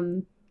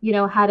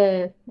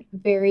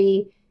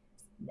 very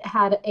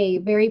had a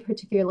very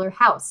particular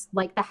house,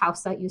 like the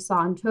house that you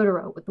saw in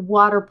Totoro, with the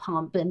water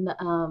pump, and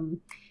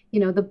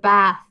the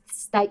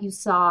baths that you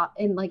saw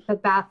in like the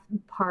bath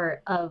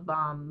part of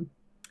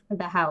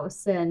the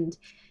house, and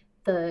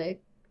the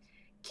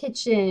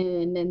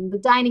kitchen and the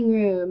dining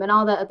room and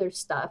all that other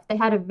stuff. They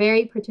had a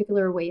very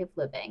particular way of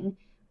living.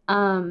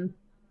 Um,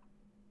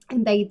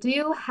 and they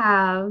do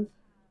have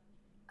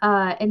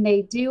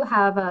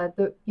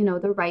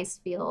the rice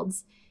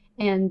fields,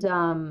 and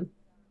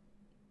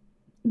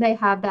they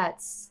have that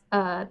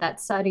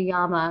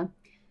Sariyama.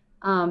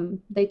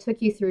 They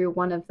took you through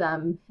one of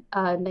them,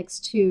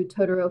 next to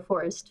Totoro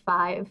Forest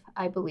 5,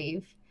 I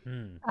believe.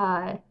 Hmm.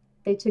 Uh,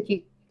 they took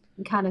you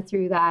kind of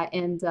through that,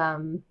 and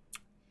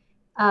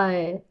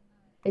uh,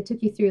 they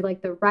took you through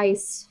like the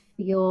rice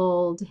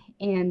field,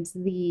 and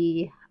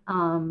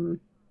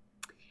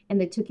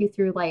they took you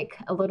through like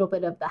a little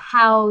bit of the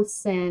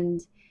house,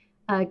 and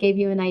gave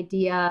you an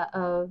idea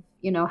of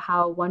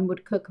how one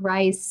would cook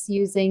rice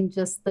using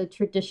just the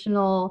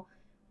traditional,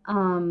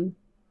 um,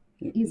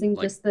 using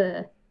Like just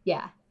the,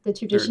 yeah, the their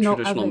traditional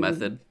traditional oven.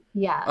 method.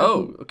 Yeah,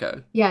 Oh,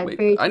 okay. yeah, Wait,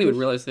 very I didn't even traditional,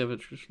 realize they have a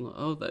traditional.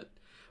 Oh, that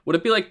would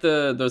it be like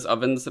those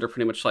ovens that are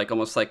pretty much like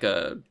almost like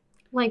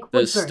like wood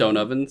those stone burning.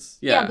 ovens?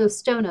 Yeah, Yeah. those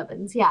stone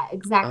ovens. Yeah, Oh, that's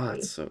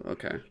exactly. so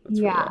okay. That's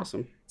really Yeah.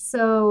 awesome.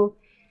 So,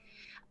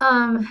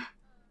 um,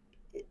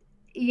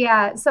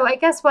 yeah, so I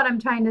guess what I'm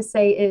trying to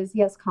say is,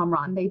 yes,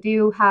 Kamran, they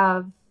do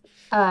have,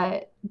 uh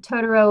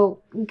Totoro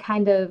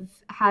kind of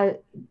had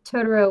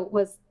Totoro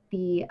was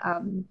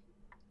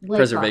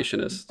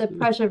Preservationist. the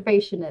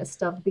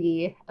preservationist of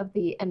the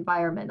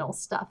environmental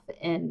stuff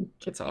in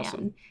That's awesome.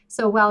 Japan.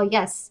 So while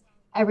yes,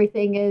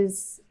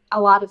 a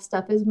lot of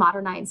stuff is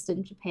modernized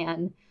in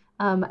Japan,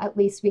 at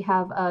least we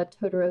have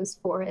Totoro's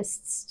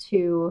forests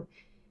to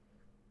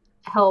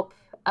help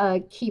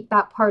keep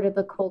that part of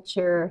the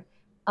culture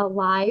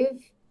alive,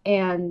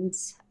 and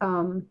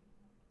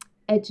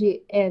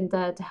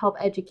to help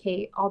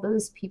educate all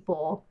those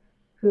people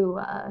who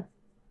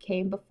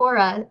came before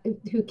us,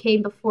 who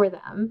came before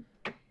them,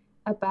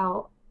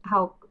 about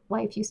how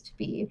life used to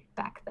be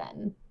back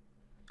then.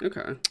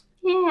 Okay. That's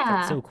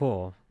Yeah. so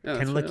cool. Yeah, Kind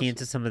that's of really looking into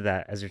awesome. some of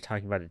that as you're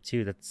talking about it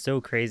too. That's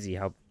so crazy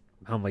how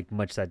like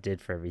much that did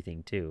for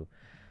everything too.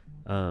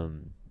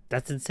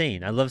 That's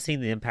insane. I love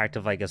seeing the impact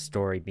of like a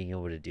story being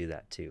able to do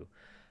that too.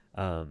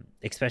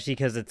 Especially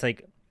because it's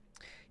like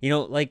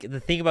Like the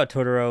thing about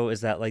Totoro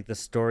is that like the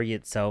story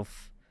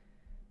itself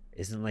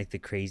isn't like the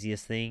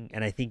craziest thing,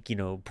 and I think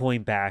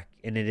pulling back,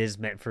 and it is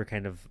meant for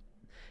kind of,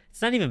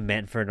 it's not even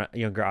meant for a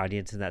younger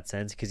audience in that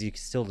sense because you can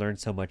still learn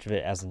so much of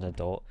it as an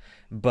adult.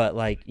 But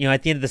like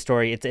at the end of the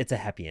story, it's a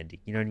happy ending.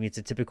 You know what I mean? It's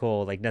a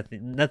typical like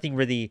nothing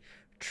really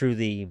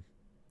truly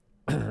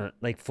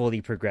like fully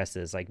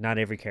progresses. Like not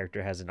every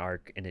character has an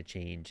arc and a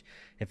change.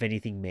 If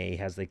anything, May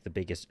has like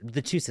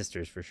the two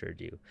sisters for sure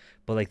do,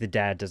 but like the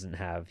dad doesn't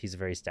have. He's a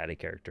very static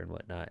character and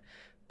whatnot.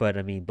 But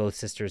I mean, both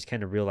sisters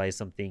kind of realize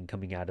something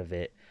coming out of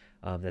it,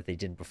 that they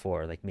didn't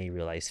before. Like May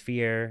realize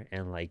fear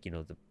and like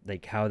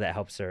like how that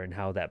helps her and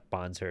how that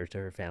bonds her to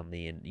her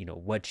family, and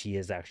what she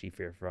is actually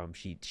fear from.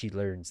 She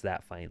learns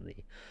that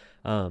finally.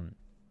 Um,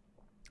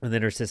 and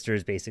then her sister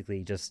is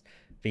basically just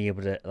being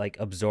able to like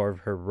absorb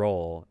her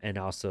role and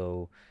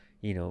also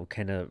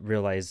kind of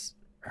realize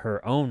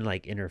her own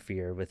like inner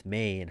fear with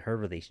May and her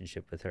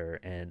relationship with her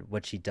and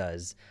what she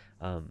does,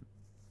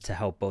 to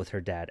help both her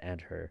dad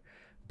and her.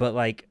 But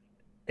like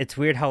it's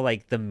weird how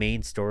like the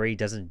main story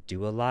doesn't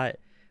do a lot,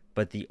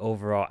 but the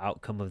overall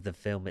outcome of the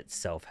film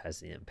itself has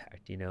the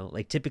impact.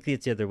 Like typically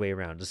it's the other way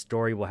around. The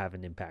story will have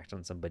an impact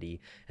on somebody,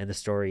 and the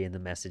story and the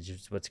message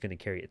is what's going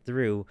to carry it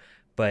through.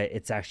 But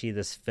it's actually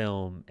this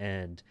film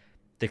and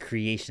the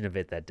creation of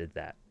it that did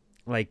that.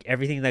 Like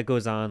everything that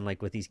goes on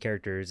like with these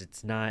characters,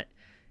 it's not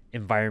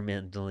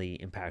environmentally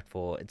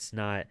impactful. It's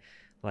not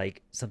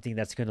like something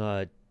that's going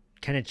to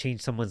kind of change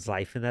someone's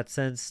life in that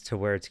sense, to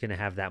where it's going to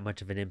have that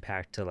much of an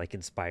impact to like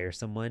inspire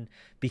someone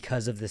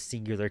because of this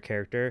singular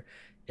character.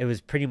 It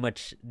was pretty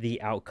much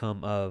the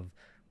outcome of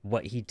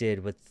what he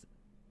did with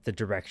the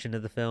direction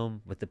of the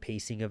film, with the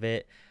pacing of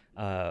it,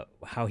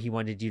 how he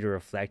wanted you to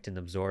reflect and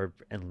absorb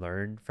and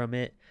learn from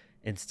it,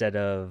 instead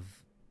of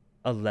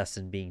a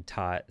lesson being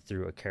taught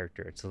through a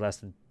character. It's a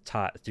lesson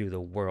taught through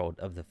the world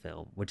of the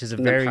film, which is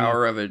and very the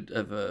power of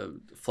a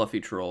fluffy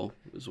troll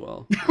as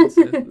well.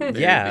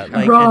 Yeah,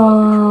 like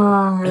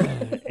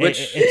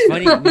it's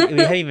funny we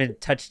haven't even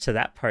touched to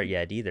that part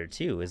yet either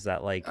too, is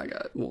that like I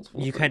got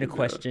multiple you kind of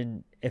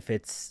question if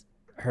it's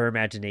her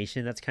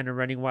imagination that's kind of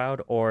running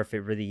wild, or if it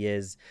really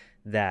is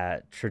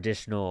that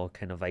traditional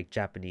kind of like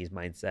Japanese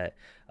mindset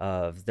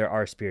of there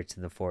are spirits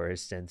in the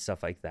forest and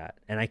stuff like that.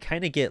 And I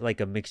kind of get like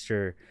a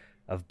mixture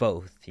of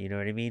both, you know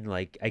what I mean?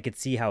 Like I could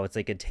see how it's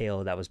like a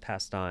tale that was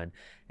passed on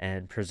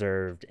and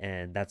preserved,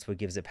 and that's what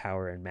gives it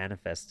power and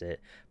manifests it.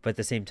 But at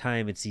the same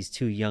time, it's these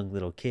two young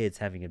little kids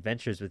having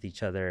adventures with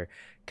each other,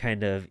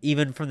 kind of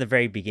even from the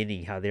very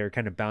beginning, how they're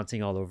kind of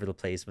bouncing all over the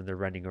place when they're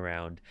running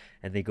around,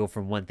 and they go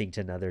from one thing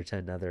to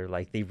another.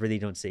 Like they really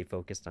don't stay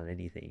focused on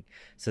anything.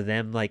 So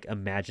them like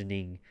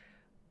imagining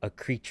a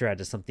creature out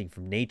of something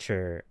from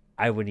nature,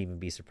 I wouldn't even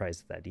be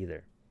surprised at that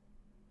either.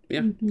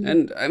 Yeah.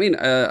 And I mean,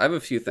 I have a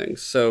few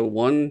things. So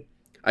one,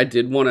 I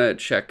did want to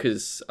check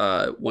because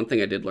one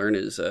thing I did learn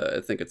is I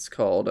think it's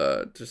called,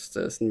 just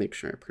to make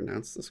sure I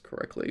pronounce this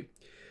correctly,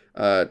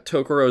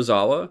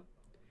 Tokorozawa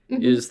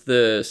is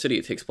the city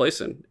it takes place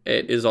in.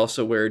 It is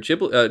also where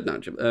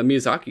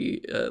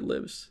Miyazaki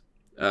lives.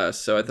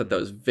 So I thought that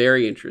was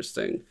very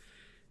interesting.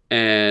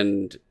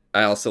 And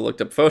I also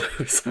looked up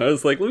photos. I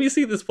was like, let me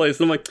see this place.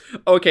 And I'm like,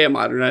 okay,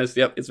 modernized.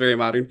 Yep, it's very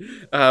modern.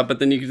 But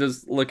then you can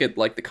just look at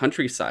like the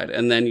countryside,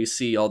 and then you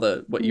see all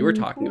the what you were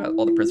talking about,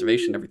 all the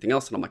preservation, everything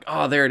else. And I'm like,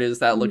 oh, there it is.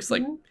 That looks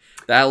like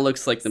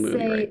the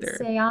movie right there.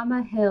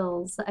 Sayama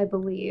Hills, I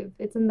believe.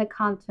 It's in the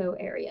Kanto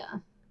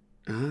area.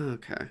 Oh,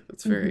 okay.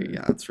 That's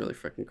that's really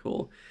freaking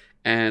cool.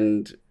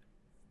 And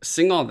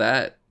seeing all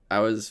that, I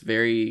was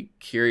very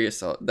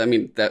curious. I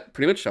mean, that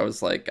pretty much I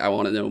was like, I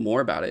want to know more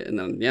about it. And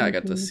then, I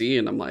got to see,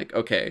 and I'm like,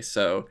 okay,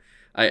 so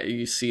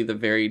you see the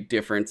very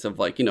difference of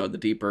like, the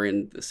deeper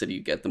in the city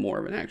you get, the more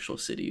of an actual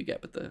city you get.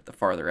 But the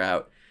farther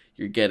out,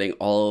 you're getting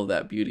all of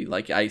that beauty.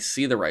 Like I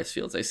see the rice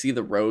fields. I see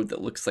the road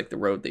that looks like the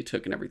road they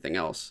took and everything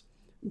else.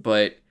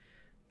 But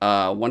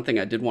one thing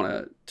I did want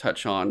to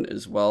touch on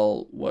as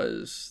well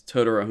was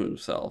Totoro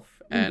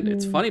himself. And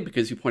it's funny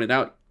because you pointed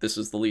out this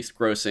was the least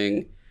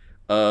grossing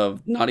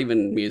of not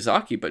even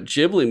Miyazaki, but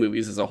Ghibli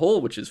movies as a whole,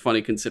 which is funny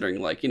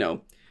considering like,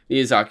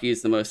 Miyazaki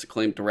is the most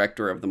acclaimed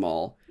director of them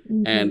all.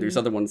 And there's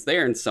other ones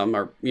there, and some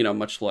are,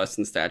 much less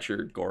in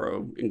stature,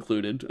 Goro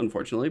included,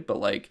 unfortunately. But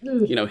like,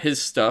 his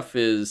stuff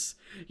is,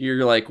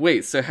 you're like,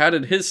 wait, so how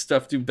did his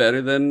stuff do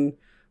better than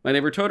My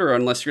Neighbor Totoro?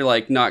 Unless you're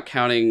like not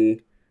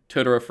counting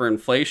Totoro for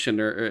inflation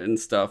and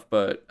stuff.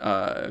 But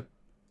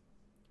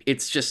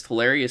it's just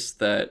hilarious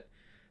that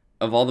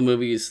of all the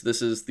movies,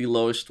 this is the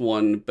lowest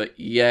one, but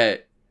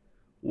yet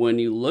when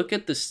you look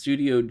at the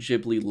Studio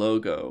Ghibli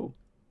logo,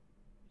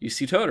 you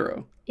see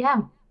Totoro.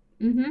 Yeah.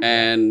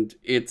 And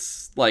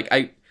it's like,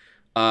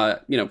 San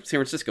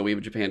Francisco, we have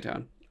a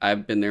Japantown.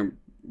 I've been there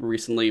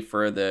recently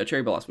for the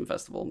Cherry Blossom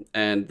Festival,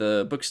 and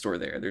the bookstore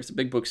there's a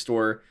big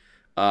bookstore.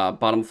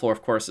 Bottom floor,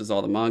 of course, is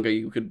all the manga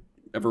you could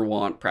ever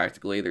want,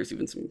 practically. There's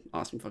even some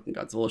awesome fucking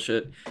Godzilla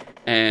shit.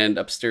 And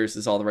upstairs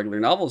is all the regular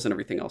novels and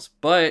everything else.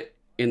 But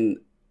in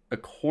a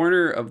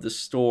corner of the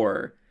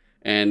store,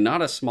 and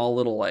not a small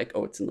little like,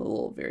 oh, it's in the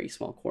little very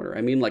small corner.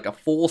 I mean like a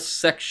full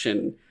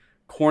section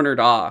cornered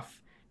off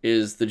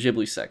is the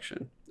Ghibli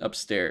section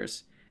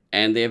upstairs,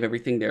 and they have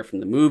everything there from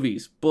the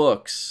movies,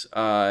 books,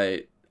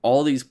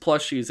 all these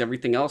plushies,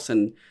 everything else,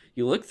 and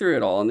you look through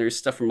it all, and there's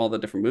stuff from all the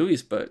different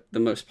movies, but the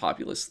most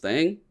populous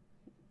thing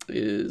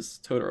is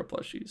Totoro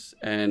plushies,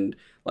 and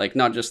like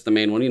not just the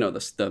main one,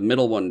 the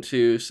middle one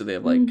too. So they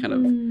have like kind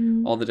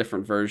of all the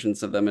different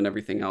versions of them and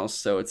everything else.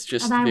 So it's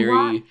just And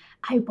very.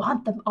 I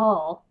want them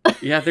all.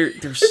 Yeah,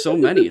 there's so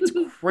many. It's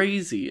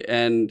crazy,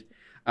 and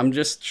I'm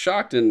just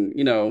shocked. And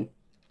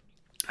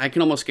I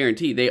can almost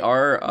guarantee they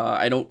are.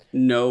 I don't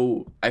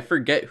know. I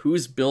forget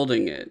who's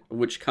building it,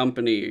 which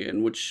company,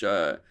 and which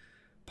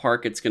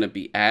park it's going to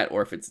be at,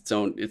 or if it's its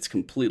own. It's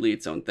completely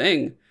its own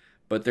thing.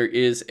 But there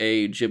is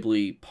a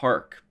Ghibli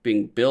park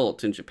being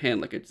built in Japan,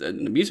 like it's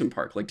an amusement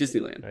park, like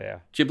Disneyland. Oh, yeah.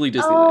 Ghibli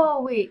Disneyland.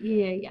 Oh wait,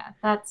 yeah.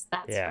 That's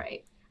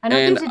right. I know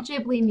And there's a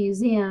Ghibli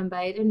museum, but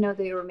I didn't know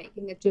they were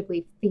making a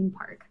Ghibli theme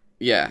park.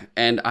 yeah,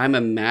 and I'm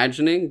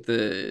imagining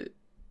the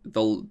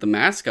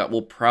mascot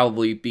will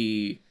probably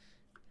be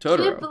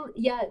Totoro. Ghibli,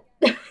 yeah.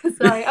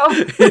 Sorry.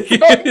 Oh,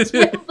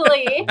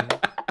 Ghibli.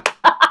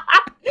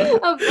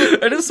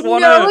 I just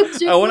want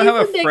to. I want to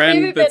have a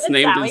friend that's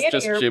named as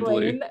just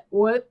Ghibli.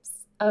 Whoops.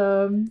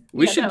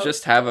 We should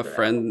just have a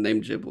friend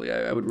named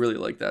Ghibli. I would really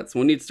like that.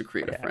 Someone needs to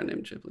create a friend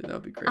named Ghibli. That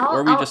would be great.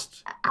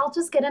 I'll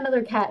just get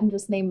another cat and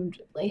just name him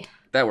Ghibli.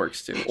 That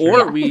works too.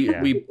 Or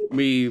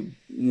we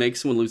make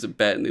someone lose a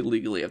bet and they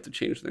legally have to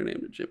change their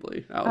name to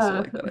Ghibli. I also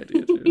like that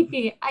idea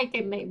too. I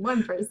can name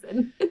one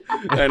person.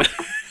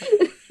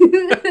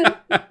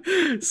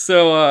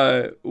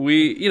 So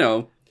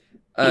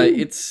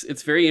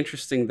it's very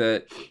interesting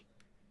that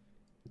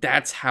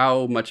that's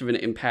how much of an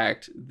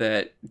impact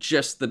that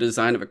just the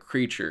design of a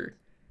creature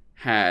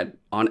had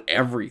on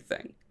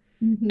everything.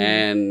 Mm-hmm.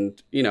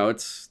 And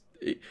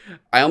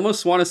I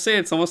almost want to say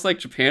it's almost like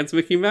Japan's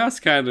Mickey Mouse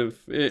kind of,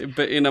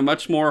 but in a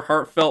much more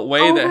heartfelt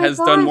way that has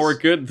done more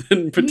good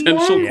than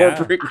potential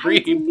corporate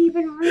greed. I didn't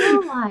even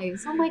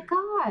realize. Oh my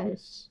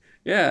gosh.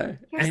 Yeah.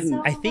 And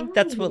so I think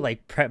that's what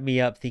like prepped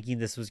me up thinking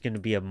this was going to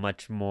be a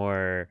much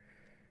more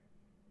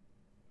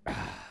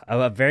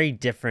a very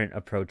different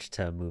approach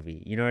to a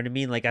movie. You know what I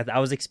mean? Like I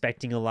was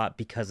expecting a lot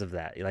because of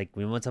that. Like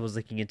once I was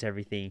looking into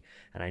everything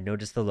and I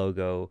noticed the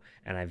logo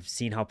and I've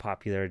seen how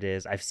popular it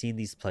is. I've seen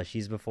these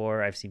plushies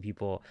before. I've seen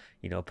people,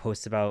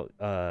 post about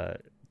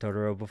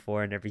Totoro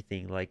before and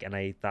everything. Like, and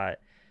I thought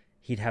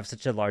he'd have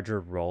such a larger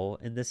role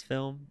in this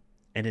film.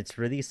 And it's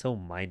really so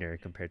minor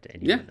compared to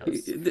anyone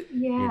else.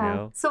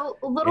 Yeah. So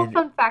a little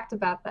fun fact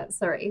about that.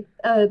 Sorry.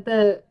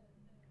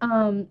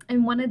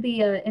 In one of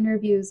the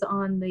interviews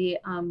on the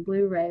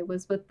Blu-ray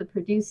was with the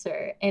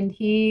producer, and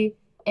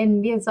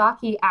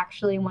Miyazaki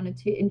actually wanted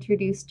to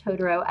introduce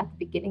Totoro at the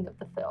beginning of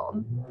the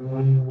film.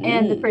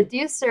 And the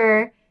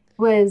producer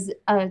was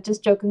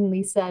just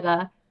jokingly said,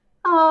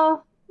 why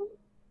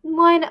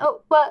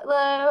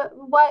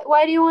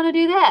do you want to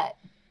do that?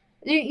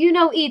 You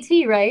know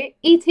E.T., right?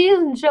 E.T.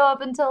 doesn't show up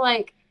until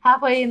like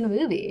halfway in the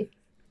movie.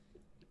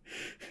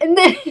 And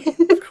then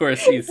of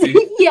course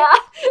E.T. Yeah.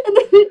 And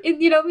then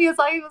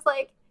Miyazaki was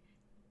like,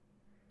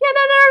 yeah,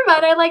 no, never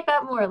mind. I like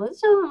that more. Let's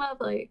show them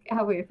up like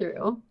halfway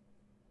through.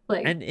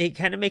 Like, and it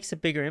kind of makes a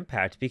bigger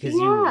impact because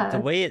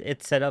the way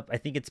it's set up, I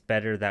think it's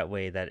better that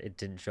way that it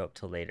didn't show up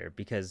till later,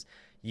 because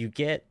you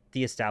get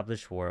the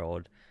established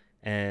world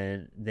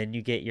and then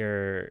you get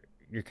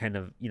you're kind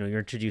of, you're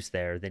introduced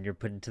there, then you're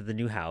put into the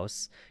new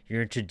house,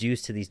 you're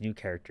introduced to these new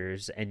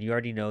characters, and you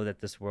already know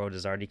that this world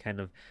is already kind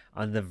of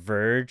on the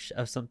verge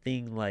of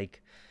something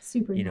like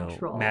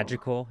supernatural,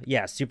 magical.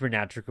 Yeah,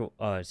 supernatural,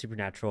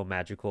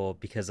 magical,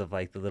 because of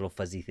like the little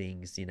fuzzy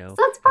things, So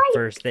that's right.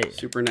 First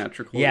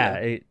supernatural.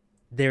 Yeah.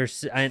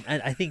 There's, and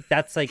I think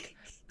that's like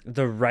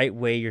the right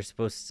way you're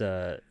supposed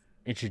to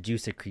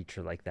introduce a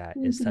creature like that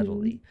is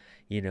subtly.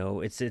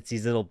 It's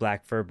these little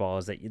black fur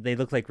balls that they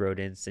look like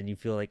rodents, and you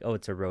feel like, oh,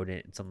 it's a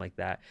rodent and something like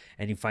that,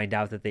 and you find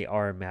out that they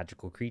are a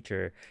magical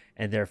creature,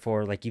 and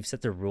therefore like you've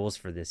set the rules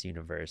for this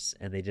universe,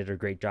 and they did a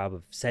great job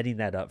of setting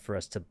that up for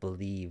us to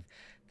believe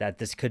that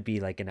this could be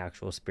like an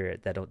actual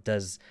spirit that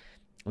does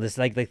this,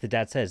 like the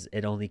dad says,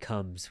 it only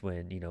comes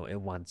when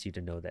it wants you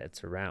to know that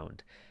it's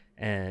around.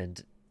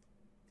 And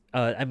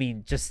I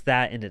mean, just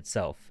that in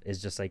itself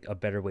is just like a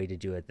better way to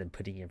do it than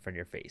putting it in front of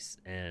your face.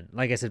 And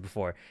like I said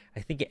before, I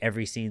think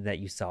every scene that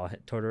you saw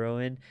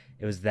Totoro in,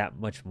 it was that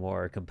much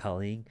more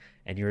compelling,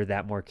 and you were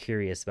that more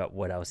curious about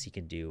what else he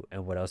can do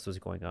and what else was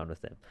going on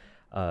with him.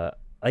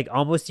 Like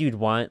almost you'd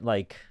want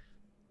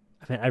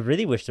I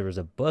really wish there was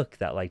a book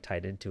that like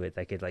tied into it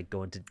that could like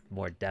go into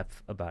more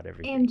depth about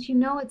everything. And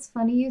it's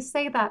funny you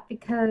say that,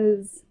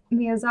 because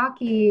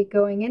Miyazaki,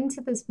 going into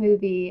this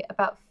movie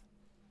about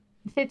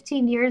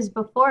 15 years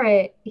before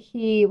it,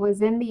 he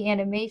was in the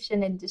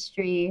animation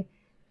industry,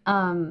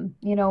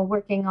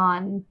 working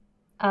on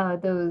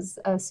those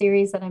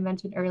series that I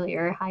mentioned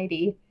earlier,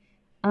 Heidi.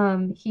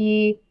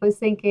 He was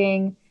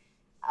thinking,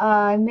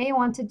 I may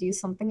want to do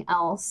something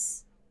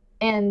else.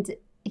 And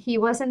he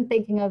wasn't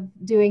thinking of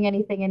doing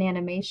anything in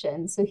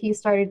animation. So he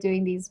started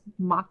doing these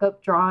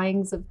mock-up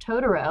drawings of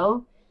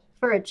Totoro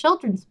for a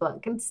children's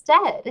book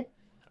instead.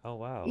 Oh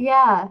wow.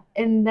 Yeah,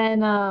 and then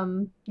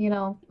 15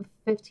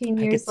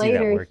 I could years see that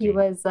later he working.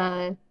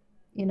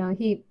 was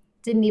he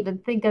didn't even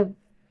think of,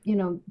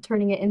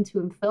 turning it into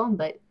a film,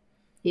 but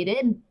he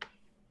did.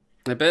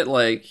 I bet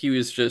like he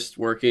was just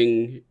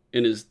working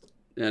in his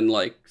and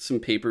like some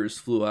papers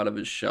flew out of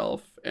his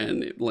shelf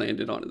and it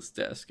landed on his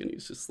desk and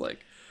he's just like,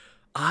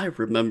 I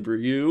remember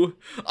you.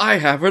 I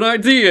have an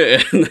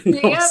idea. And then all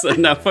of a Yep.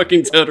 sudden that Yeah.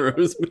 fucking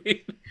Totoro's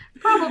made.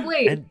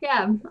 Probably. And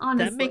Yeah,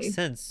 that makes honestly.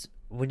 sense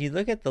when you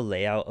look at the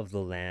layout of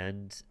the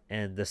land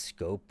and the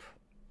scope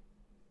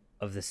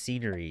of the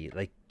scenery.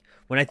 Like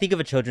when I think of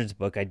a children's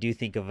book, I do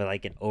think of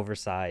like an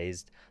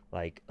oversized,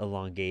 like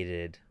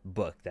elongated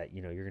book that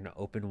you're gonna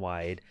open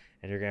wide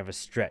and you're gonna have a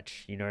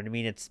stretch. You know what I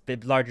mean? It's a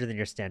bit larger than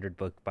your standard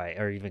book by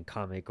or even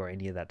comic or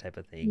any of that type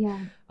of thing. Yeah.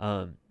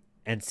 Um,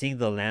 and seeing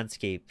the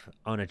landscape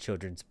on a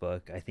children's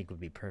book, I think would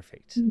be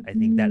perfect. I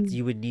think that Hmm.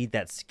 you would need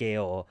that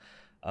scale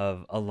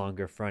of a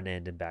longer front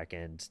end and back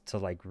end to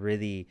like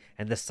really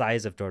and the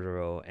size of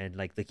Totoro and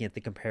like looking at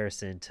the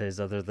comparison to his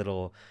other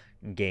little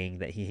gang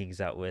that he hangs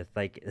out with,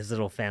 like his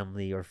little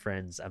family or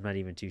friends. I'm not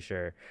even too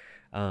sure.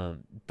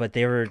 But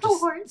they were just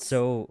Cohorts.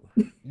 so,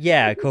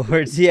 yeah,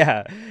 cohorts.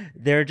 Yeah,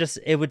 they're just,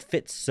 it would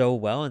fit so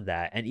well in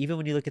that. And even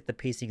when you look at the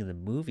pacing of the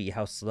movie,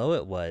 how slow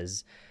it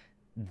was,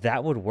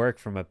 that would work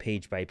from a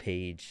page by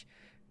page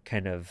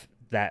kind of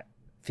that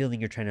feeling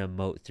you're trying to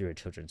emote through a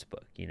children's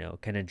book,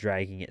 kind of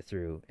dragging it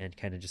through and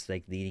kind of just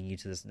like leading you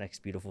to this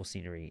next beautiful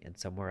scenery and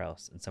somewhere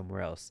else and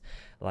somewhere else.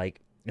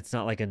 Like it's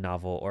not like a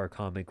novel or a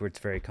comic where it's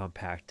very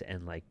compact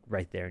and like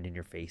right there and in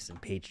your face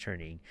and page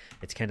turning.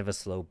 It's kind of a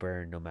slow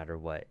burn no matter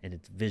what, and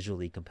it's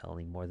visually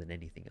compelling more than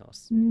anything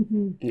else.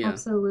 Yeah.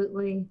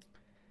 Absolutely.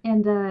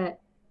 And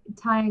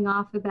tying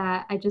off of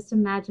that, I just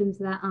imagined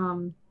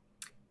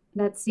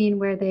that scene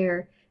where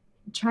they're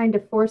trying to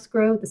force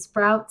grow the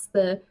sprouts,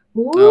 the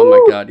Oh my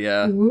whoop, god,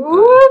 yeah. The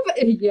whoop.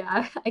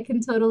 Yeah, I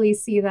can totally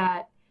see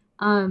that.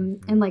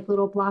 And Mm-hmm. like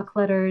little block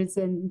letters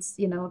and,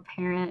 a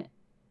parent,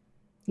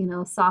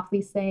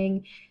 softly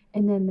saying,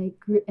 and then they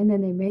grew, and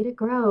then they made it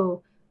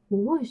grow,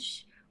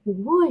 whoosh,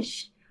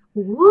 whoosh,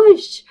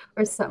 whoosh,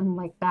 or something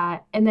like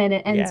that. And then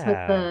it ends with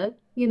Yeah.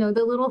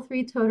 the little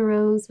three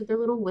Totoros with their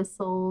little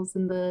whistles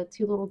and the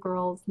two little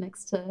girls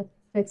next to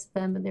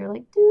them, and they're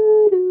like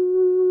doo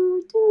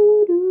doo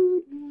doo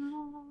doo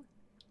doo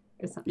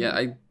or something yeah, like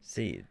I that.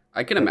 See,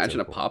 I can that's so imagine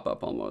a cool. pop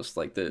up almost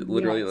like the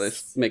literally like,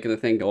 Yes. making the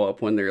thing go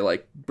up when they're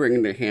like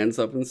bringing their hands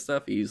up and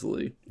stuff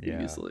easily,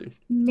 Yeah. easily.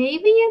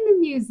 Maybe in the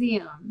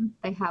museum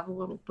they have a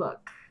little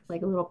book,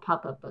 like a little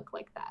pop-up book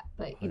like that.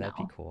 But Oh, that'd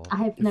be cool. I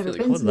have I never feel I like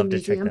been would to the love to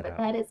check museum, that but out.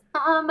 that is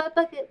on my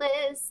bucket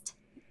list.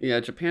 yeah,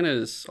 Japan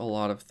is a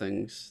lot of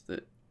things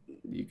that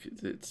you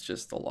could. It's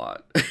just a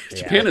lot. Yeah.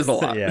 Japan is a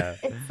It's lot. Yeah.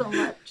 it's so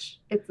much.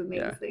 It's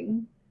Yeah,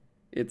 amazing.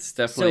 it's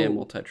definitely a So,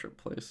 multi-trip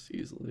place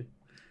easily.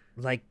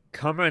 like,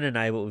 Kamran and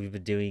I, what we've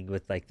been doing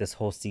with like this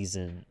whole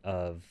season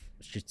of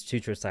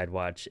Sutro Side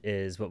Watch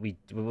is what we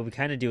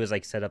kind of do is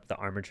like set up the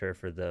armature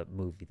for the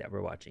movie that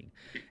we're watching,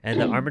 and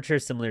the armature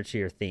is similar to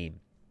your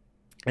theme.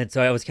 And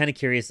so I was kind of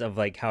curious of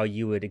like how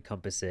you would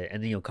encompass it,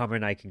 and Kamar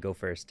and I can go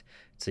first,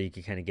 so you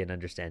can kind of get an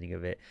understanding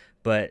of it.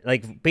 But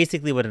like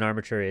basically, what an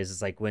armature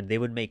is like when they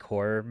would make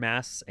horror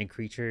masks and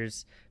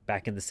creatures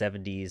back in the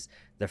 '70s,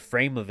 the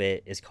frame of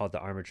it is called the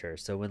armature.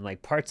 So when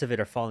like parts of it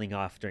are falling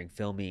off during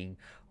filming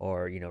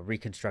or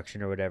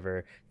reconstruction or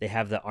whatever, they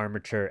have the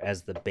armature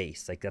as the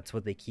base. Like that's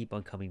what they keep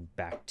on coming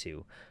back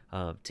to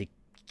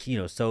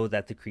so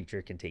that the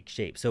creature can take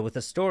shape. So with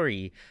a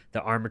story,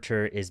 the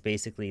armature is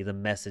basically the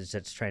message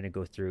that's trying to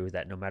go through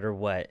that no matter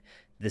what,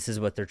 this is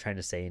what they're trying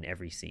to say in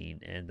every scene,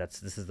 and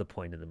this is the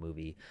point of the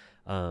movie.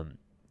 um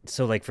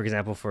so like for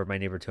example, for My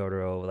Neighbor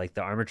Totoro, like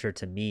the armature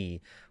to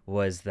me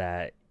was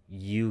that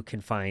you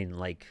can find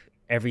like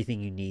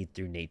everything you need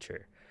through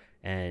nature,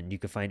 and you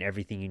can find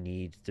everything you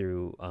need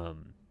through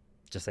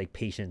just like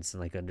patience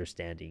and like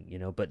understanding,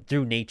 but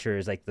through nature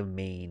is like the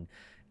main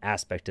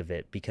aspect of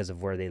it because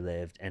of where they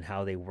lived and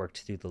how they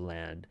worked through the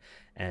land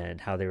and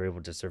how they were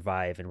able to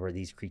survive and where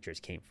these creatures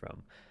came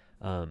from.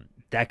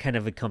 That kind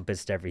of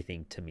encompassed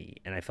everything to me.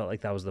 And I felt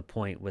like that was the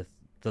point with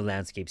the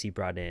landscapes he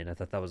brought in. I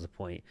thought that was the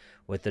point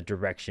with the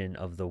direction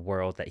of the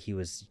world, that he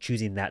was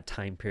choosing that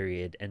time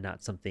period and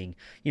not something,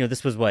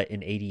 this was what,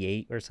 in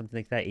 88 or something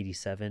like that,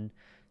 87,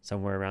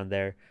 somewhere around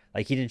there.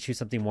 Like he didn't choose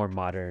something more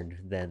modern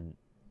than,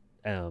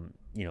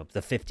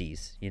 the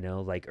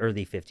 50s, like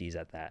early 50s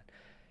at that.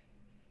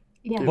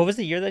 Yeah, What was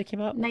the year that it came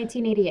out?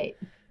 1988.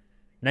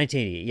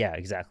 1988. Yeah,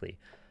 exactly.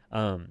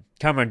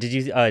 Cameron,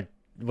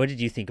 what did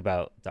you think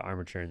about the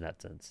armature in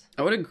that sense?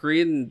 I would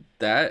agree in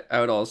that. I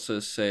would also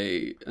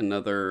say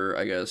another,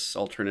 I guess,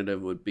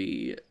 alternative would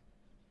be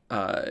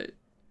uh,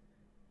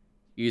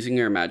 using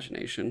your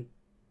imagination,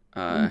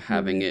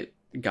 having Hmm. it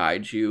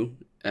guide you,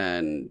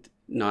 and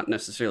not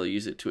necessarily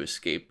use it to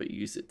escape, but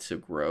use it to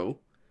grow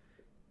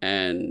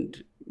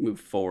and move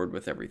forward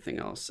with everything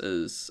else.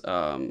 Is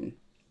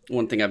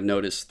one thing I've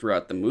noticed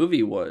throughout the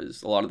movie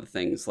was a lot of the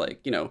things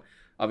like,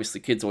 obviously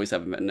kids always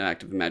have an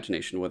active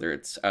imagination, whether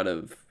it's out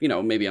of,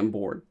 maybe I'm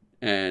bored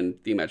and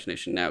the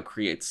imagination now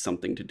creates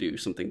something to do,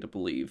 something to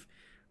believe.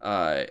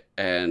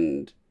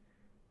 And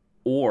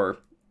or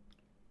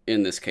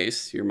in this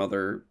case, your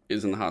mother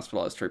is in the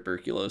hospital, has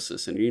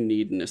tuberculosis, and you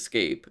need an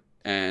escape.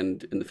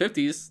 And in the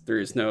 50s, there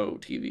is no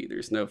TV,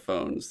 there's no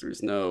phones,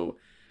 there's no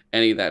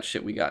any of that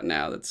shit we got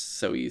now that's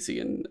so easy.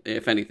 And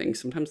if anything,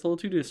 sometimes a little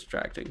too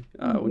distracting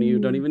when you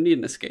don't even need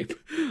an escape.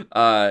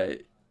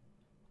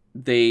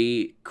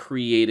 They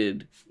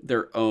created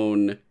their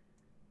own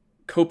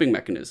coping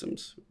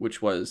mechanisms,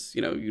 which was,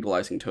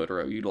 utilizing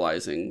Totoro,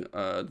 utilizing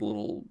the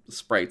little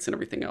sprites and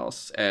everything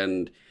else.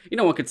 And,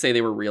 one could say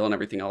they were real and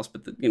everything else,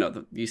 but,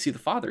 you see the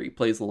father, he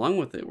plays along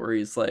with it, where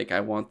he's like,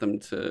 I want them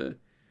to,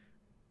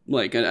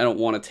 like, I don't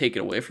want to take it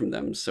away from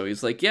them. So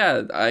he's like,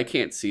 yeah, I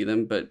can't see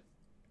them, but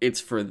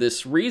it's for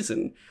this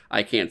reason.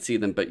 I can't see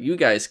them, but you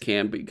guys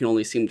can, but you can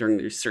only see them during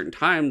these certain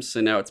times.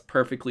 So now it's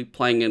perfectly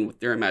playing in with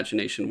their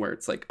imagination, where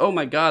it's like, oh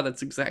my God,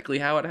 that's exactly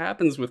how it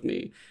happens with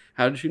me.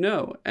 How did you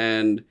know?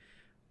 And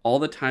all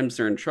the times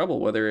they're in trouble,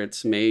 whether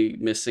it's Mei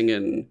missing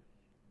and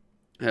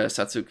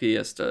Satsuki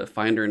has to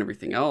find her and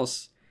everything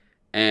else,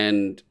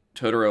 and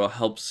Totoro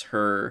helps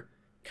her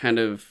kind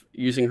of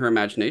using her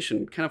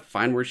imagination kind of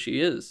find where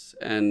she is.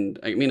 And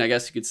I mean, I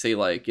guess you could say,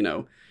 like,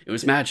 it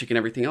was magic and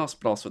everything else,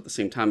 but also at the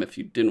same time, if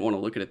you didn't want to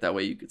look at it that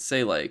way, you could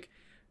say, like,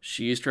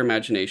 she used her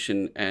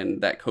imagination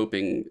and that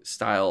coping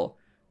style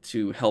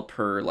to help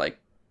her, like,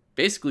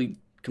 basically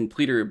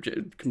complete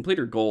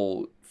her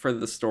goal for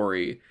the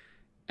story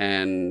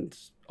and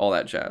all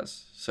that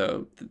jazz.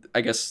 So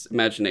I guess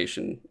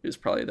imagination is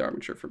probably the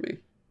armature for me.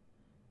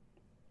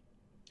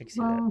 I can see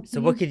that.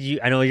 So what could you,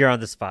 I know you're on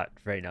the spot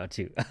right now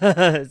too.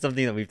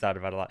 Something that we've thought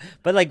about a lot.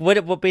 But like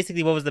what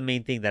was the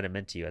main thing that it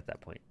meant to you at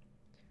that point?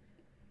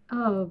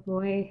 Oh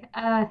boy.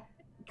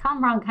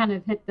 Kamran kind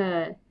of hit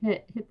the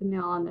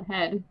nail on the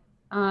head.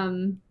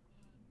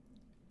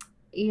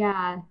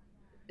 Yeah,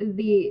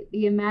 the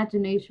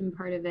imagination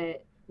part of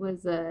it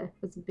was a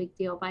big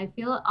deal. But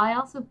I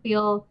also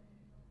feel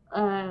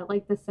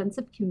like the sense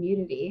of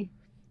community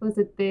was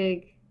a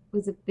big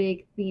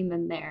theme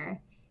in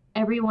there.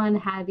 Everyone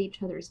had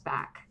each other's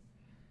back.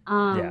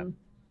 Yeah.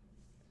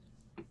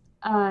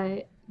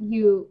 Um,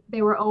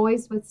 they were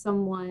always with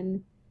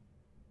someone.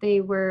 They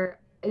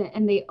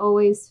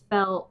always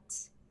felt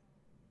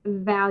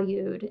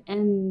valued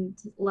and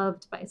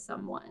loved by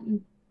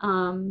someone.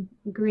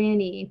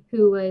 Granny,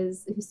 who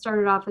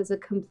started off as a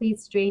complete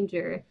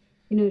stranger,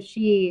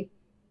 she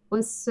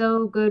was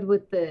so good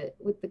with the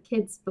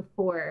kids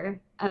before,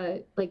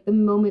 like the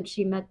moment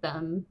she met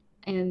them,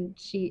 and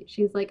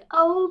she's like,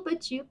 oh,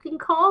 but you can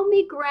call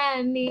me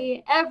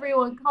Granny.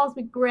 Everyone calls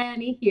me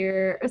Granny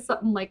here, or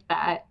something like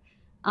that.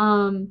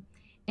 Um,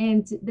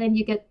 and then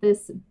you get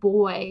this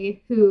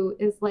boy who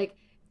is like,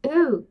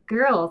 oh,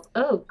 girls,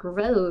 oh,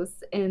 gross.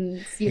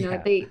 And,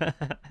 Yeah.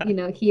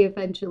 he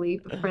eventually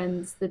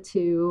befriends the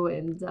two,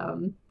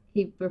 and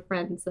he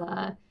befriends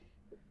uh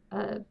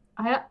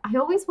I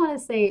always want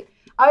to say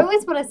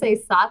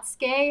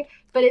Satsuki,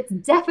 but it's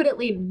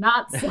definitely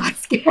not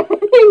Satsuki.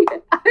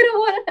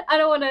 I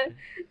don't want to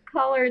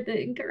call her the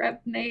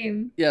incorrect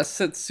name. Yeah,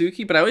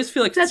 Satsuki, but I always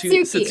feel like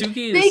Satsuki.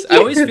 Satsuki Thank is. I you.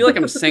 always feel like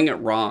I'm saying it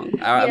wrong.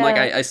 I'm like,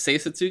 Yeah. I say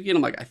Satsuki, and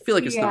I'm like, I feel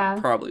like it's Yeah.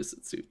 not probably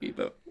Satsuki,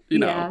 but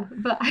Yeah,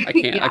 but I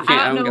can't. yeah, I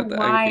I don't don't know get that.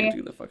 I can't why.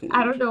 do the fucking I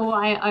don't language. know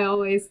why I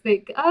always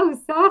think, oh,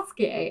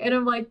 Sasuke. And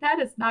I'm like, that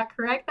is not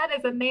correct. That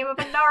is the name of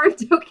a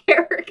Naruto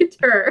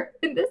character.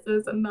 And this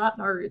is not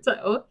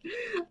Naruto.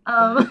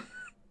 Um,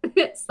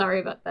 sorry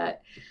about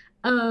that.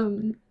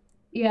 Um,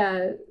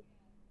 yeah,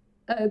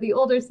 the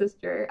older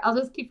sister. I'll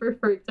just keep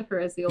referring to her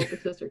as the older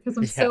sister because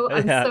I'm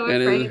Yeah. so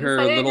And afraid is of her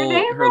saying your little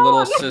name her little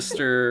wrong.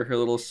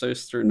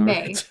 sister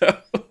May.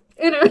 Naruto.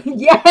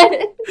 Yeah,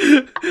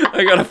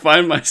 I gotta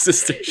find my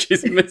sister.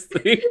 She's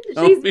missing.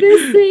 she's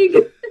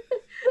missing.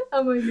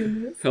 Oh my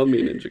goodness. Help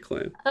me, Ninja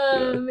Clan.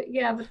 Yeah.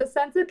 Yeah, but the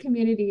sense of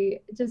community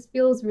just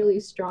feels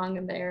really strong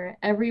in there.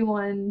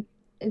 Everyone,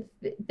 if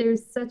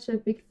there's such a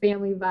big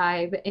family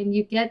vibe, and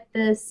you get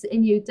this,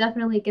 and you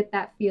definitely get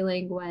that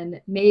feeling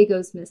when May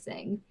goes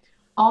missing.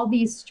 All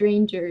these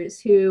strangers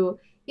who,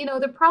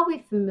 they're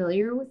probably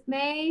familiar with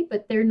May,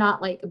 but they're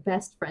not like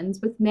best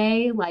friends with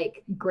May,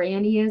 like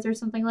Granny is or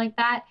something like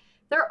that.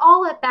 They're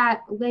all at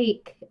that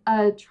lake,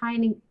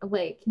 trying to,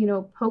 like,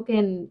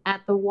 poking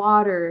at the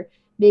water,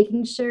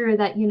 making sure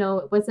that,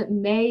 it wasn't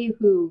May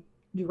who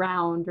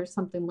drowned or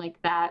something like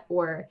that,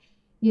 or,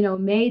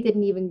 May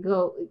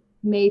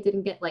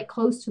didn't get like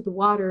close to the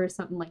water or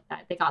something like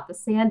that. They got the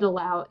sandal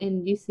out,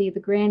 and you see the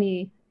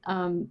Granny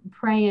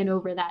praying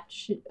over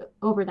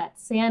over that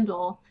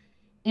sandal,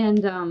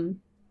 and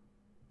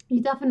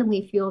you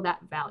definitely feel that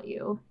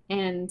value,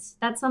 and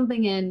that's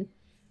something in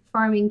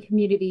farming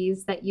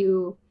communities that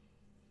you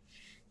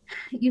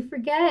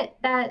forget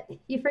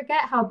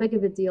how big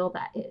of a deal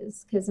that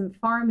is, because in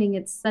farming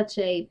it's such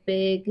a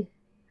big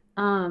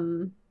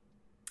um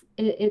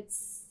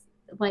it's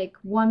like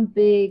one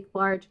big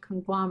large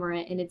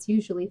conglomerate, and it's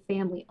usually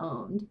family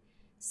owned.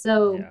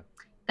 So Yeah.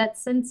 that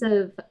sense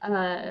of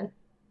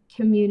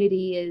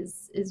community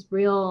is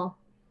real,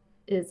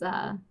 is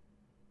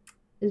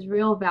is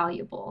real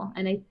valuable,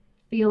 and I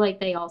feel like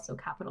they also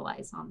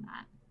capitalize on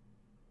that.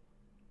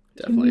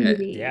 Definitely.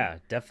 Community. Yeah,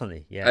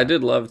 definitely. Yeah. I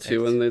did love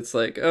too when it's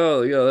like,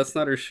 oh, yo, that's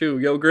not her shoe.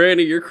 Yo,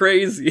 Granny, you're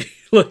crazy.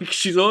 Like,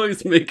 she's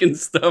always making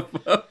stuff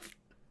up.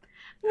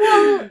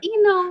 Well,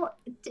 I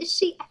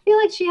feel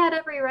like she had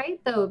every right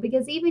though,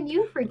 because even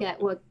you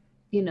forget what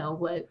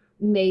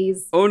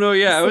May's Oh no,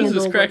 yeah, I was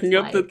sandal just cracking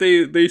looks up like.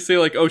 that they say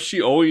like, oh,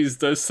 she always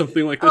does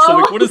something like this. I'm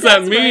like, Oh, what does that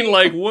that's mean?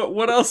 right. Like,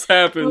 what else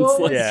happens?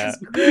 Oh, Like, it's Yeah.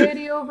 just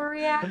Granny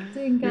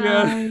overreacting,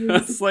 yeah,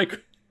 guys. it's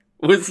like,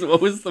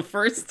 what was the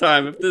first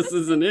time if this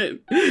isn't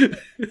it?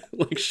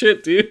 Like,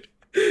 shit, dude.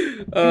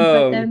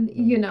 But then,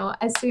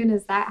 as soon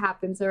as that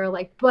happens, they're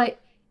like, but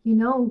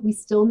we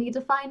still need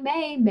to find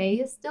May. May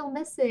is still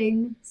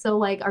missing. So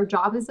like our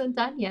job isn't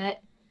done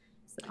yet.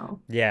 So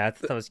Yeah, I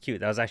thought that was cute.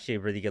 That was actually a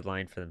really good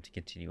line for them to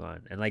continue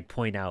on and like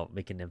point out,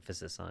 make an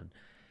emphasis on.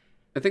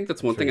 I think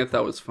that's one It's thing I really thought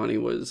cool. was funny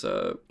was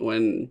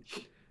when,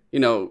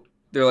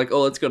 they're like,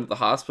 oh, let's go to the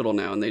hospital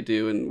now, and they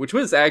do, and which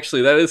was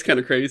actually, that is kind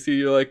of crazy.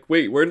 You're like,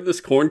 wait, where did this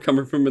corn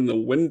come from in the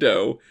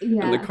window? And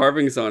the yeah.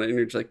 carvings on it, and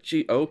you're just like,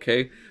 gee,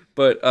 okay.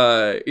 But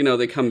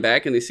they come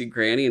back and they see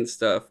Granny and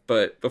stuff.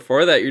 But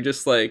before that, you're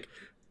just like,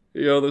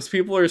 those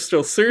people are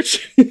still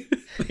searching.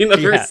 They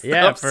never Yeah,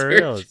 stop for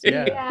reals. searching.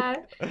 Yeah.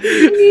 Yeah.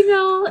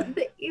 And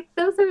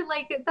those are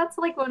that's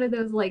like one of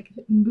those like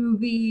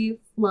movie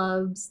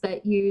flubs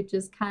that you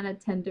just kind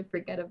of tend to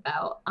forget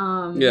about.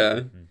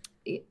 Yeah.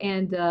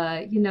 And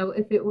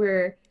if it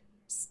were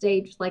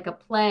staged like a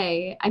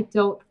play, I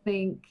don't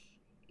think,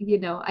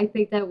 I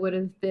think that would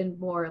have been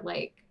more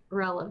like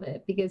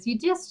relevant, because you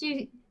do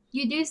see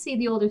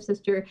the older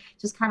sister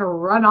just kind of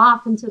run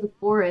off into the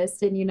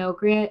forest, and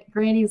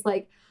Granny's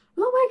like,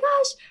 oh my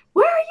gosh,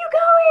 where are you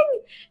going?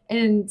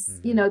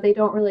 And they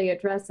don't really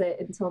address it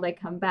until they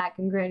come back,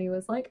 and Granny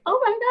was like, oh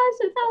my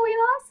gosh, I thought we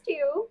lost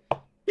you.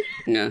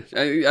 Yeah,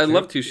 I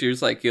love too. She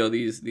was like,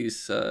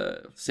 these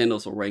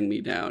sandals will ring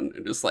me down,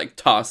 and just like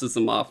tosses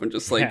them off and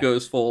just like Yeah.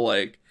 goes full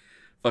like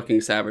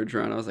fucking savage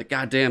run. I was like,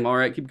 God damn, all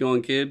right, keep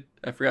going, kid.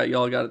 I forgot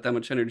y'all got that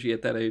much energy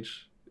at that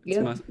age. It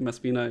Yep.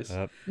 must be nice.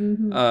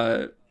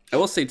 Mhm. I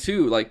will say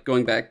too, like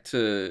going back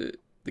to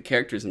the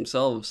characters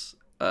themselves,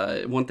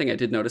 one thing I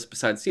did notice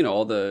besides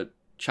all the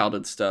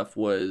childhood stuff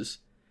was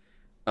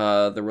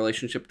the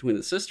relationship between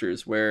the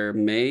sisters, where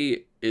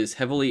May is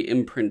heavily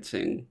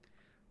imprinting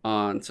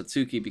on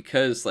Satsuki,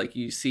 because like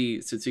you see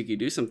Satsuki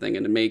do something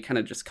and May kind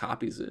of just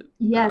copies it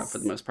Yes. for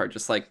the most part,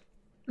 just like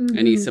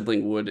any Mhm.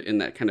 sibling would in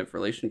that kind of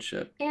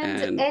relationship.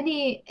 And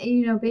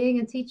being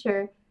a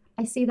teacher,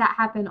 I see that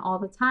happen all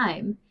the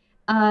time.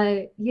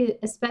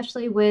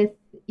 Especially with,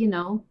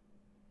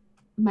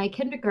 my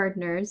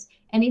kindergartners,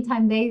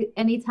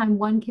 anytime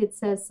one kid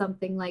says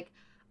something like,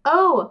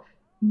 "Oh,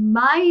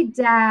 my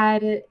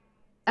dad,"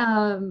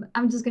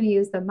 I'm just going to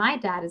use the "my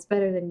dad is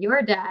better than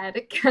your dad"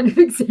 kind of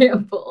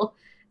example.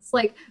 It's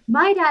like,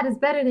 "My dad is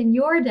better than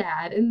your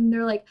dad," and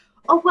they're like,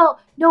 "Oh, well,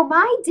 no,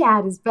 my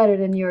dad is better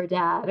than your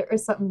dad," or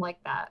something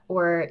like that,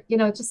 or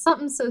just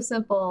something so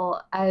simple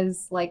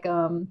as like,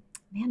 man,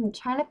 I'm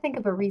trying to think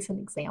of a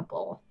recent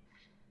example.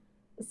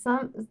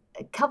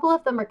 A couple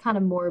of them are kind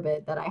of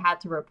morbid that I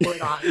had to report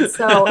on.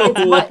 So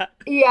it's what,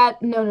 yeah,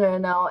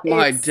 no.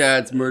 My It's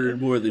dad's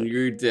murdered more than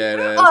your dad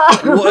has.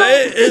 Uh,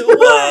 What?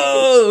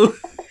 Whoa!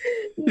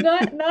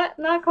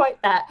 not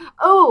quite that.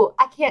 Oh,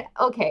 I can't.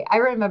 Okay, I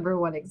remember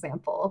one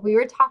example. We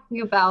were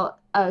talking about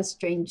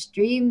strange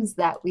dreams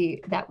that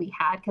we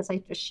had, because I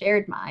just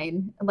shared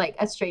mine, like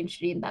a strange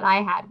dream that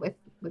I had with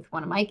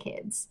one of my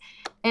kids,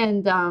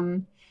 and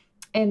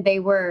they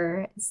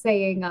were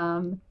saying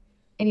and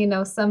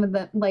some of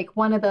them, like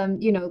one of them,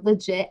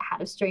 legit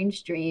had a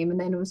strange dream, and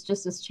then it was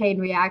just this chain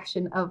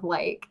reaction of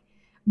like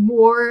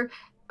more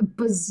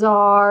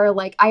bizarre,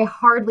 like, I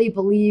hardly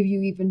believe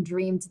you even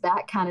dreamed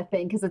that kind of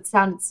thing, because it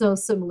sounded so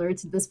similar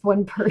to this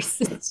one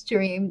person's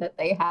dream that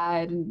they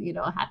had, and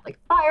had like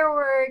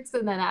fireworks,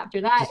 and then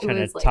after that Just it trying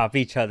was to like, top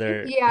each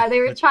other. yeah, they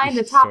were with trying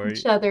to each top story.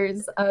 each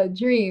other's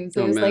dreams.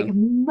 It Oh was like,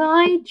 man.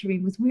 my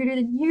dream was weirder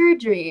than your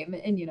dream,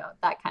 and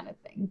that kind of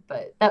thing.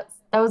 But that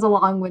was a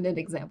long-winded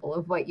example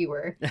of what you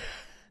were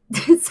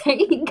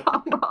saying,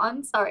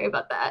 Kamran. Sorry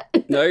about that.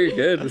 No, you're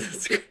good.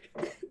 It's great.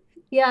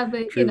 Yeah,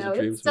 but Dreams are it's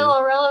dreams, still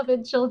man. a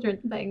relevant children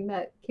thing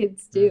that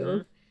kids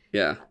do.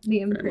 Yeah.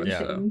 The Very much so.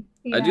 imprinting.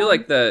 I do Yeah.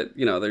 like that,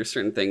 there's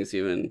certain things,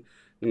 even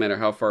no matter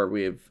how far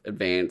we've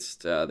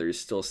advanced, there's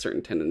still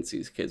certain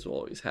tendencies kids will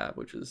always have,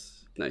 which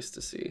is nice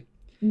to see.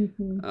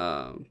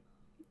 Mhm.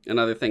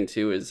 Another thing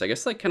too is, I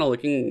guess, like kind of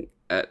looking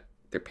at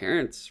their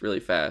parents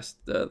really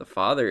fast. The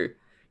father,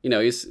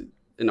 he's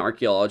an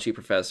archaeology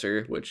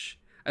professor, which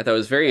I thought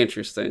was very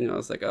interesting. I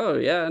was like, oh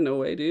yeah, no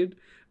way, dude.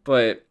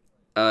 But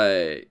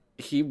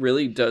he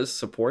really does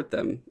support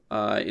them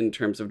in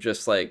terms of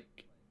just like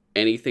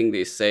anything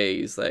they say.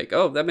 He's like,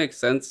 oh, that makes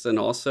sense, and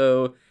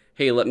also,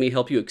 hey, let me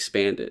help you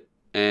expand it.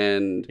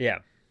 And Yeah.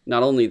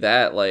 not only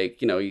that, like,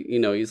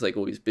 he's like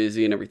always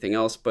busy and everything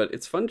else, but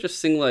it's fun just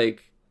seeing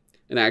like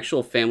an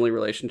actual family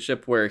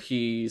relationship where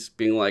he's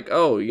being like,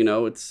 oh,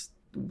 it's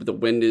the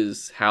wind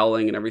is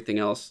howling and everything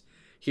else.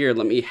 here,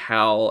 let me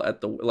howl at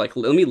the, like,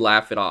 let me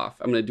laugh it off.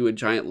 I'm gonna do a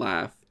giant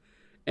laugh,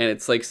 and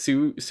it's like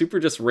super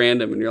just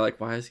random, and you're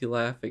like, why is he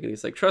laughing? And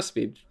he's like, trust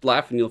me,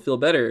 laugh and you'll feel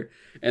better.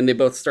 And they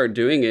both start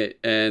doing it,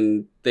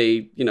 and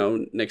they,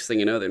 next thing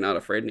you know, they're not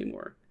afraid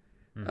anymore.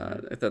 Hmm.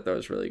 I thought that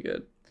was really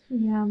good.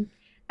 Yeah.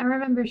 I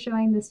remember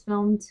showing this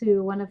film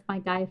to one of my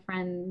guy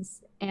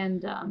friends,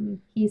 and I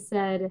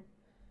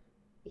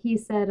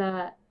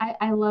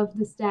love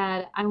this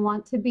dad. I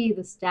want to be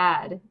this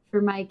dad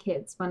for my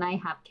kids when I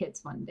have kids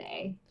one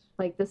day.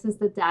 Like, this is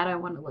the dad I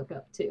want to look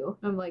up to.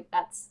 I'm like,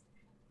 that's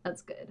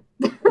good.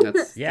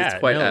 That's Yeah,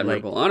 quite no,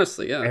 admirable, like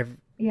honestly. Yeah.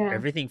 Yeah.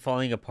 everything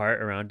falling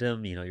apart around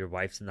him. Your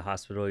wife's in the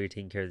hospital. You're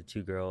taking care of the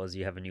two girls.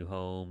 You have a new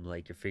home.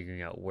 Like you're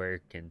figuring out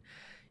work and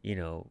you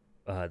know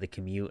the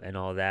commute and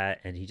all that.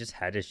 And he just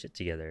had his shit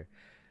together,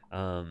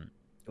 um,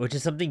 which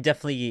is something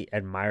definitely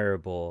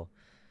admirable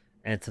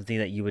and something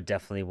that you would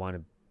definitely want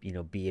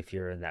to be if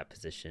you're in that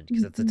position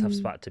because it's a tough Hmm.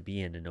 spot to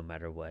be in and no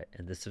matter what.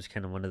 And this was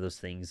kind of one of those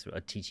things,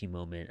 a teaching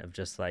moment of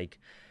just like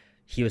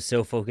he was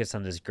so focused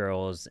on his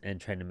girls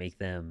and trying to make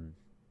them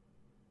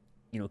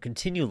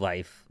continue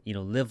life,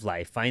 live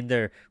life, find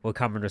their, what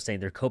Cameron was saying,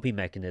 their coping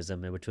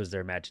mechanism, which was their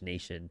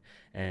imagination,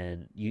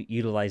 and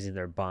utilizing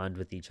their bond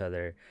with each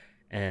other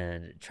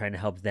and trying to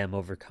help them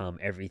overcome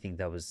everything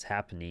that was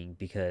happening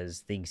because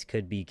things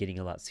could be getting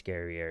a lot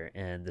scarier.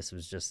 And this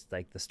was just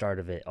like the start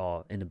of it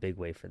all in a big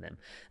way for them.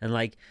 And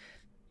like,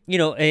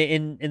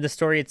 in the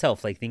story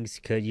itself, like things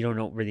could, you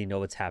don't really know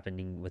what's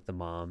happening with the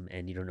mom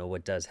and you don't know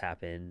what does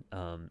happen,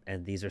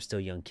 and these are still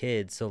young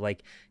kids, so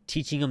like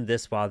teaching them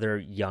this while they're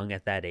young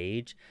at that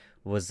age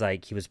was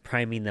like he was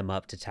priming them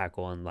up to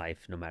tackle on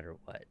life no matter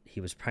what. He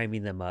was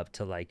priming them up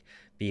to like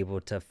be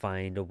able to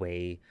find a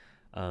way,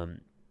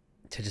 um,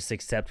 to just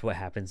accept what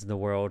happens in the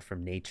world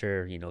from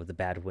nature, the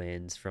bad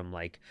winds, from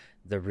like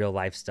the real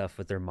life stuff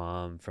with their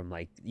mom, from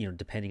like,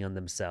 depending on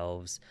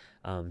themselves,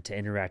 to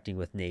interacting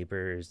with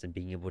neighbors and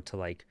being able to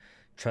like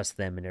trust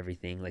them and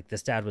everything. Like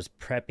this dad was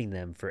prepping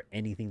them for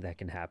anything that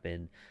can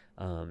happen,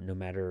 no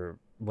matter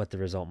what the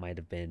result might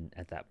have been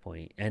at that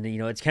point. And,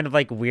 it's kind of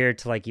like weird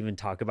to like even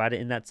talk about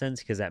it in that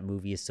sense because that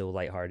movie is so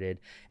lighthearted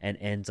and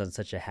ends on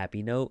such a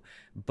happy note.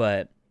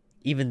 But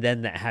even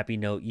then that happy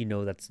note,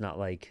 that's not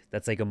like,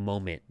 that's like a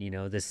moment,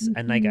 this.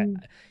 And like Hmm.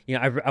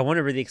 I want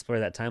to really explore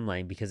that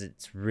timeline because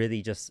it's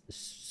really just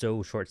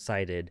so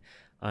short-sighted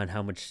on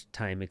how much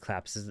time it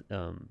collapses,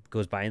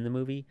 goes by in the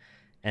movie.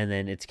 And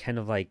then it's kind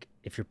of like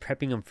if you're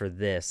prepping them for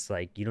this,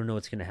 like you don't know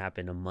what's going to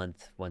happen a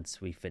month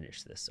once we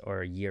finish this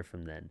or a year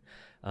from then,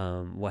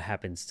 what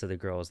happens to the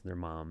girls and their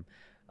mom,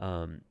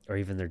 or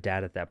even their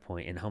dad at that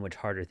point, and how much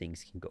harder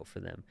things can go for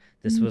them.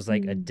 This was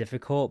like a Hmm.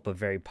 difficult but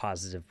very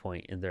positive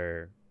point in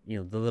their,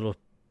 the little,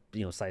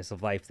 slice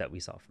of life that we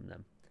saw from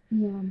them.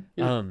 Yeah.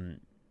 Yeah. um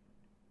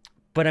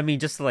but I mean,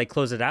 just to like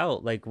close it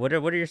out, like what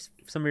are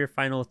some of your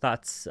final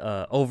thoughts,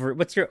 over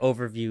what's your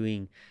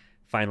overviewing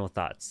final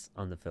thoughts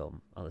on the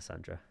film,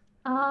 Alessandra?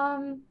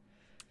 Um,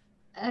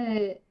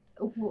 uh,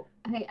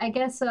 I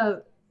guess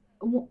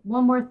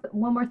one more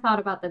thought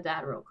about the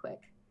dad real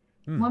quick.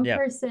 One Yeah.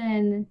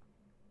 person,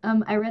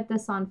 I read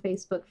this on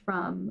Facebook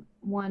from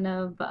one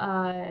of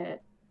the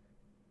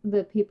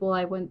people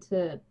I went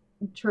to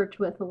church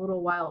with a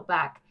little while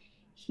back.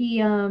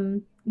 He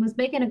was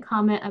making a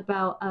comment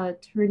about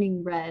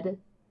turning red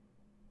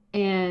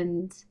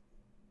and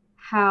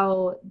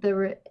how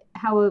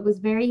it was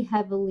very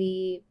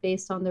heavily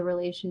based on the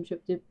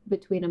relationship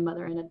between a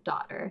mother and a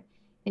daughter.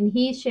 And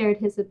he shared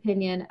his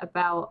opinion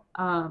about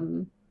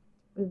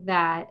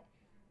that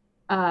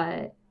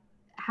uh,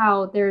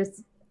 how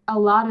there's a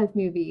lot of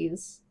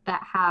movies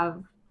that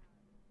have,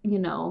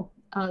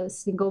 a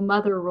single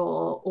mother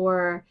role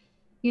or,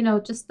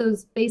 just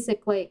those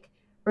basic like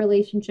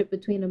relationship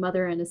between a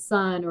mother and a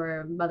son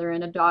or a mother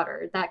and a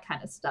daughter, that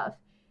kind of stuff.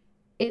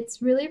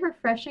 It's really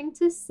refreshing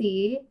to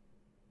see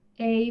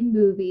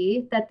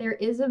that there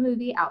is a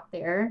movie out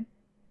there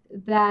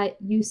that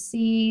you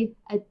see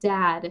a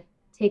dad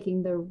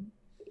taking the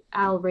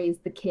I'll raise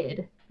the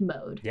kid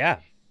mode. Yeah.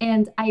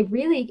 And I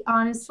really,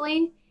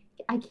 honestly,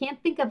 I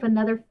can't think of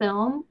another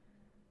film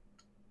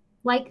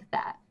like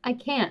that. I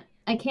can't.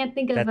 I can't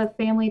think of That a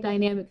family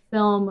dynamic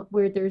film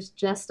where there's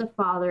just a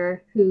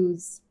father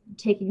who's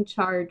taking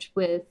charge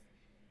with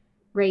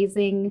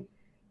raising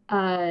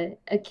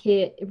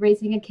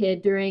raising a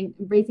kid during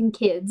raising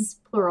kids,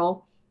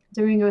 plural,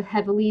 during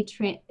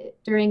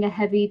during a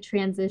heavy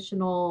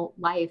transitional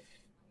life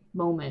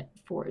moment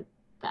for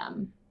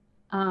them.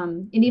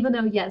 And even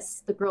though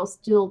yes, the girls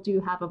still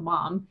do have a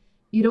mom,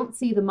 you don't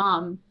see the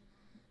mom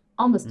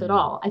almost at mm,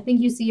 all. I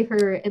think you see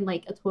her in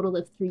like a total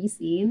of three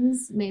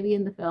scenes, maybe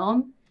in the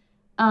film.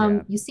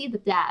 yeah. You see the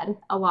dad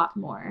a lot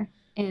more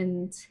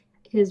and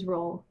his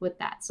role with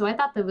that. So I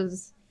thought that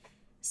was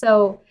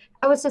so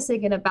I was just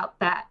thinking about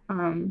that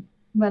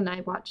when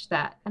I watched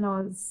that, and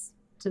I was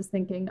just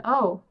thinking,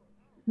 oh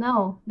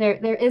no,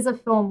 there is a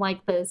film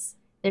like this.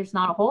 There's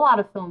not a whole lot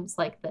of films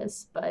like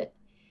this, but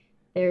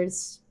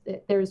there's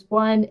there's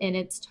one, and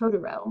it's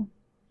Totoro.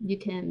 you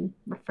can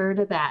refer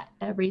to that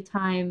every No,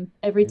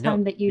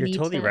 time that you you're need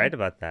totally to. right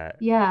about that.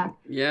 Yeah.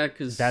 Yeah,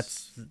 because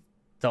That's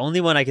the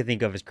only one I can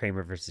think of is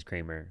Kramer versus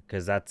Kramer,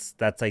 because that's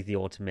like the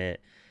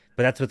ultimate.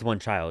 But that's with one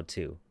child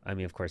too. I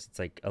mean, of course, it's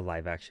like a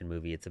live action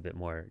movie. It's a bit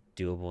more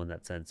doable in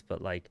that sense.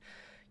 But like,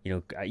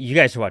 you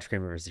guys should watch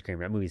Kramer versus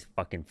Kramer. That movie's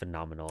fucking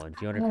phenomenal. And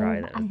if you want to cry,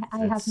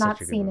 I that's have such not a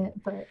good seen movie.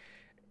 it, but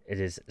It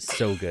is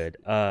so good.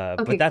 But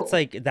okay, that's cool.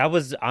 like that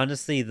was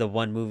honestly the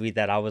one movie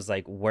that I was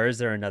like, where's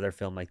there another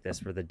film like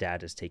this where the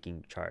dad is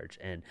taking charge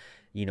and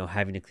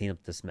having to clean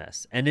up this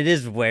mess? And it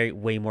is way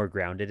more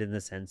grounded in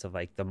the sense of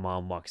like the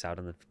mom walks out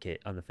on the kid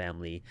on the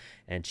family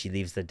and she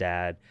leaves the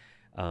dad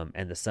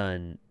and the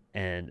son,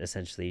 and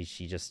essentially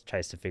she just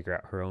tries to figure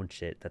out her own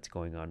shit that's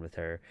going on with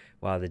her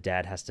while the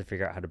dad has to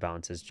figure out how to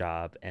balance his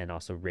job and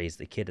also raise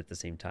the kid at the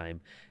same time.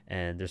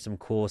 And there's some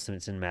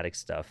cinematic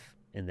stuff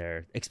in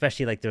there,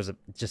 especially like there's a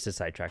just to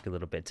sidetrack a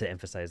little bit to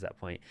emphasize that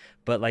point,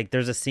 but like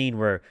there's a scene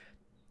where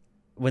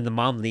when the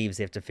mom leaves,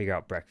 they have to figure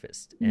out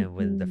breakfast. And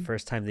when the Hmm.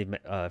 first time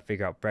they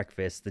figure out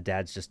breakfast, the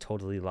dad's just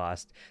totally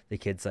lost. The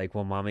kid's like,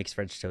 well, mom makes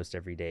French toast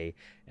every day.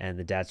 And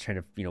the dad's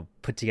trying to,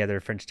 put together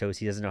French toast.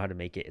 He doesn't know how to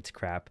make it. It's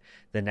crap.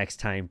 The next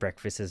time,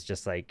 breakfast is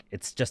just like,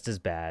 it's just as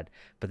bad.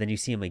 But then you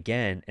see him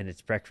again and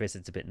it's breakfast.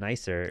 It's a bit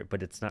nicer,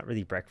 but it's not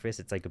really breakfast.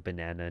 It's like a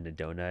banana and a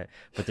donut.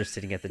 But they're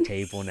sitting at the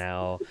table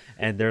now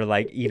and they're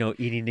like,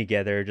 eating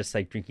together, just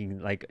like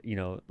drinking like,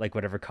 like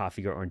whatever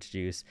coffee or orange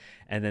juice.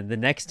 And then the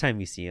next time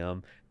you see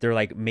them, they're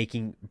like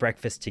making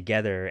breakfast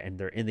together and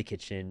they're in the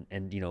kitchen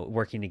and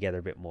working together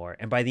a bit more,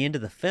 and by the end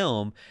of the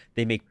film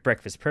they make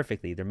breakfast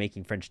perfectly. They're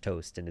making French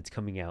toast and it's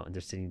coming out and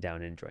they're sitting down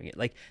and enjoying it.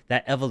 Like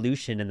that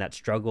evolution and that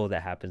struggle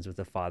that happens with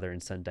the father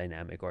and son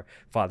dynamic or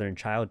father and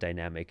child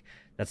dynamic,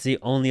 that's the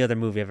only other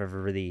movie I've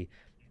ever really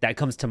that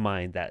comes to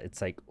mind that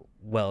it's like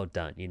well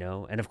done.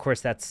 And of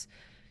course that's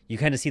you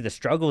kind of see the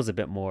struggles a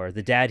bit more.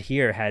 The dad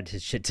here had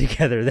his shit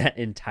together that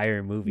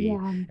entire movie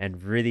Yeah.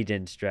 and really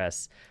didn't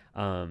stress.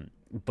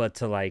 But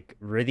to like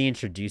really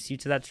introduce you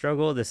to that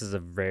struggle, this is a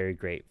very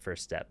great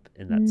first step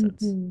in that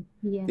sense.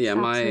 Yes, yeah,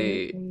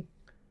 absolutely.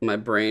 my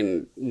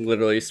brain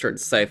literally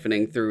starts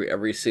siphoning through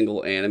every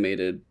single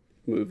animated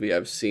movie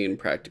I've seen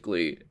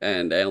practically,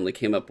 and I only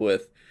came up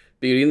with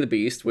Beauty and the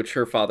Beast, which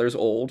her father's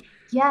old.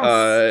 Yes.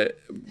 Uh,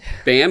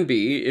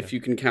 Bambi, if you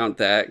can count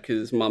that,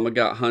 because Mama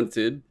got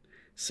hunted,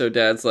 so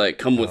Dad's like,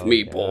 "Come with Oh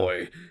me, yeah,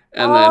 boy."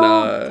 And then,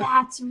 Oh,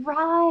 that's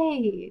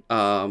right.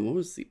 what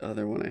was the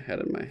other one I had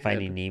in my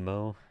Finding head?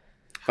 Nemo.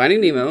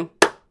 Finding Nemo.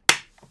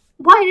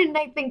 Why didn't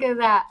I think of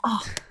that?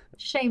 Oh,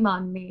 shame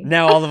on me.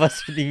 Now all of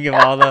us are thinking of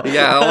all the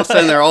Yeah, all of a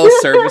sudden they're all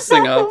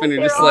servicing up, and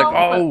you're They're just like,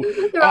 all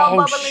 "Oh, they're all oh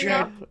bubbling shit.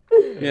 up.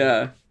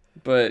 yeah."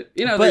 But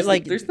But there's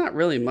like, there's not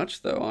really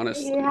much though,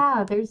 honestly.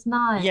 Yeah, there's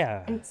not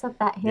yeah, except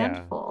that yeah,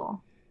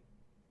 handful.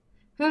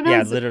 Who yeah,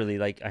 knows? literally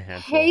like a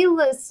handful. Hey,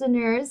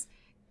 listeners,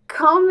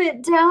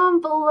 comment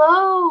down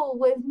below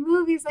with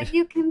movies that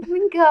you can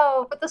think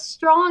of with a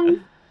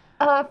strong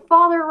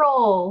father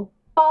role.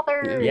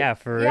 Father, Yeah,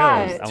 for real.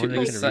 yeah, I want to make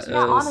like, it a Send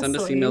yeah, research. us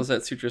honestly. emails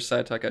at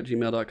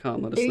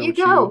suturescitalk@gmail.com. Let us There know you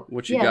go.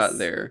 what you got Yes.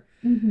 there.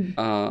 Mhm.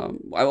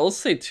 I will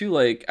say too,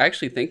 like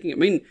actually thinking. I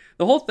mean,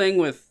 the whole thing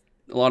with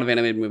a lot of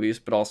animated movies,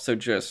 but also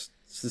just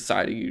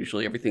society.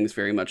 Usually, everything's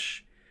very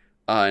much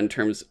in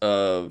terms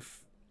of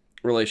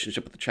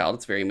relationship with the child.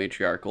 It's very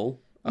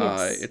matriarchal.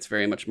 Yes. It's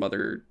very much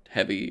mother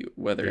heavy.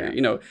 Whether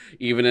Yeah.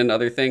 even in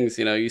other things,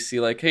 you see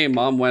like, hey,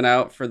 mom went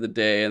out for the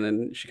day, and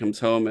then she comes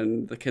home,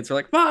 and the kids are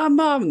like, mom,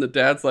 and the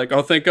dad's like,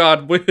 oh, thank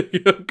God,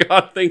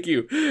 God, thank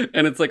you,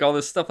 and it's like all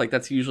this stuff. Like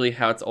that's usually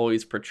how it's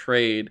always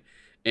portrayed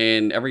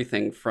in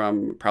everything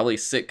from probably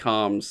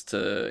sitcoms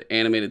to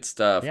animated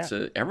stuff Yeah.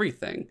 to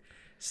everything.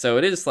 So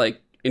it is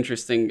like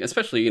interesting,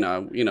 especially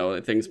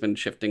things been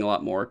shifting a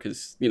lot more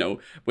because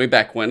way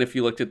back when, if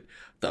you looked at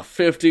the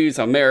 50s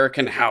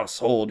American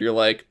household, you're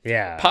like,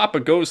 Yeah. Papa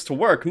goes to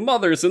work,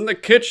 mother's in the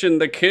kitchen,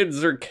 the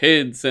kids are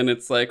kids, and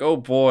it's like, oh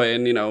boy.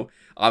 And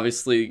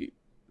obviously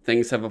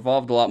things have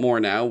evolved a lot more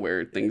now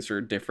where things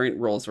are different,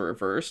 roles are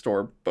reversed,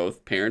 or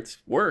both parents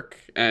work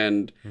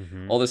and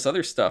Mm-hmm. all this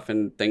other stuff,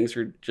 and things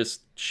are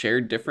just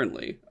shared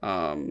differently.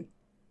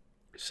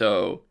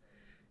 So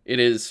it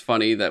is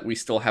funny that we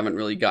still haven't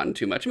really gotten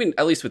too much. I mean,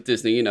 at least with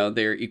Disney,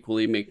 they're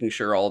equally making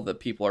sure all the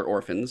people are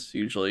orphans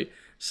usually.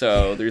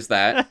 So there's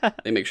that.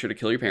 They make sure to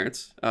kill your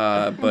parents.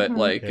 But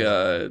like,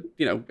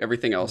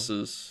 everything else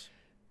is,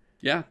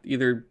 yeah,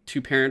 either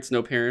two parents,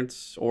 no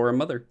parents, or a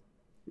mother.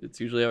 It's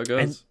usually how it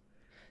goes. And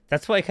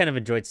that's why I kind of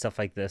enjoyed stuff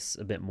like this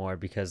a bit more,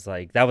 because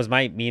like that was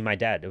me and my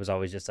dad. It was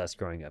always just us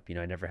growing up.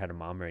 I never had a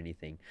mom or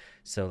anything.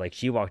 So like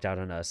she walked out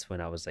on us when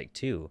I was like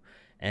 2.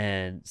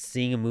 And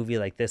seeing a movie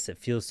like this, it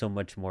feels so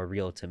much more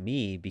real to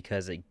me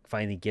because it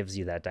finally gives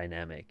you that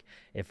dynamic.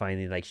 It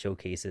finally like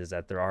showcases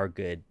that there are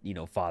good,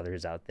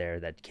 fathers out there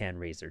that can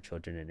raise their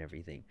children and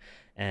everything.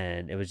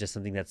 And it was just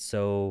something that's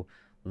so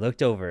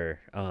looked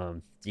over,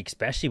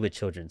 especially with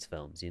children's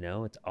films.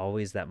 It's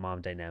always that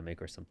mom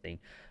dynamic or something.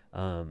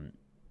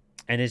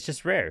 And it's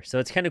just rare. So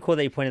it's kind of cool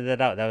that you pointed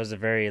that out. That was a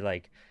very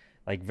like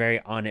like very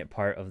on it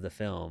part of the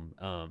film,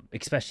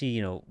 especially,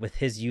 you know, with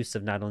his use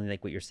of not only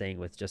like what you're saying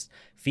with just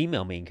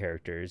female main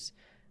characters,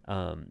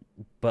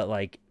 but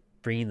like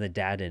bringing the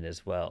dad in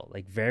as well,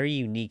 like very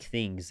unique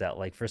things that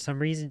like for some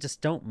reason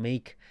just don't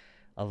make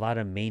a lot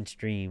of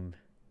mainstream,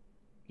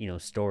 you know,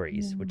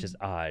 stories, which is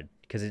odd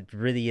because it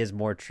really is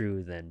more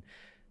true than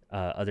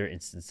other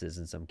instances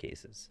in some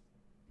cases.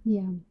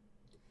 Yeah.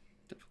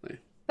 Definitely.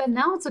 But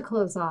now to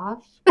close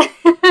off. Yeah.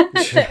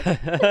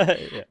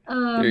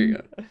 There you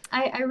go.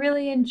 I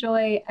really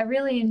enjoy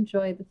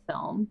the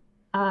film.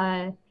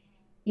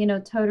 You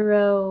know,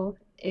 Totoro,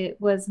 it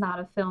was not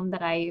a film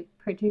that I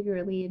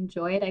particularly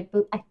enjoyed. I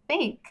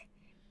think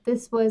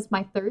this was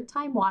my third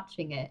time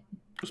watching it.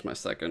 That's my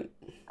second.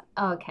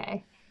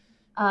 Okay.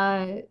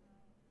 Uh,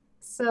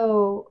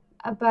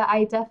 but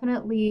I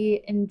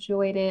definitely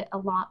enjoyed it a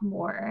lot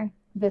more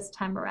this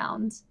time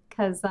around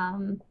because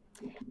I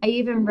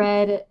even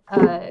read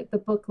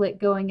the booklet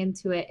going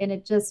into it, and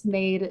it just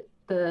made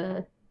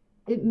the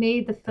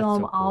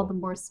film so all cool. the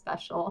more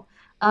special.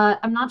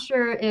 I'm not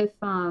sure if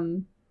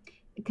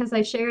because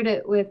I shared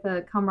it with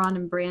Kamran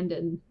and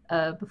Brandon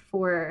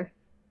before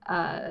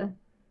coming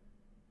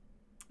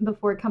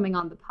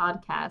on the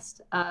podcast.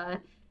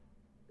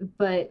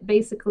 But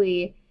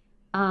basically,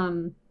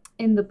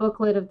 in the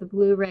booklet of the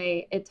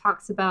Blu-ray, it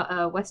talks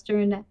about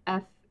Western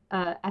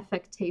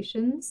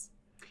affectations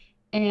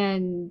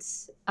and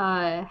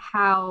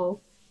how,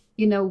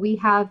 you know, we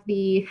have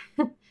the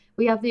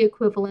we have the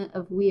equivalent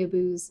of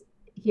weeaboos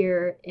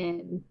here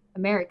in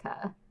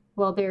America.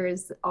 Well,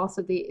 there's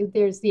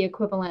the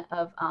equivalent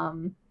of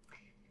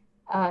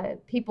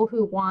people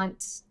who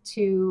want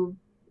to,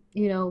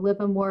 you know, live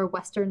a more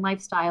Western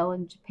lifestyle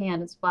in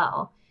Japan as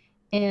well.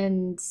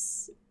 And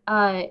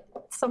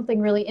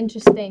something really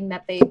interesting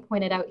that they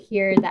pointed out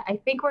here that I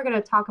think we're going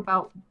to talk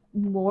about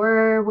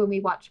more when we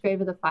watch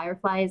Grave of the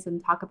Fireflies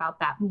and talk about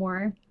that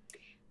more.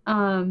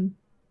 The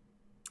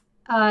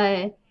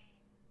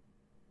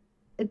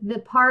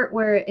part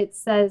where it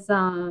says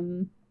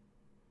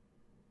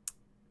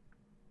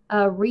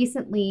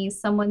recently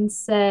someone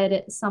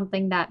said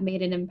something that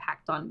made an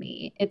impact on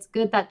me. It's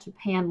good that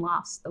Japan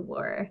lost the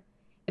war.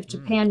 If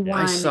Japan yeah. I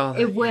won, saw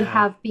that, it would yeah.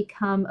 have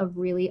become a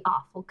really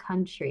awful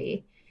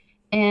country.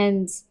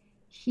 And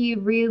he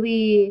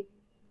really,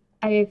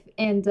 prior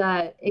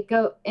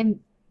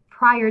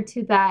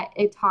to that,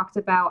 it talked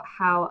about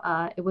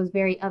how it was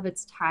very of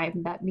its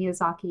time that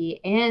Miyazaki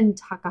and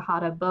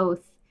Takahata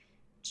both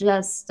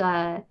just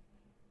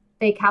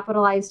they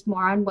capitalized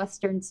more on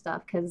Western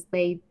stuff because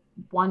they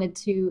wanted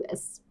to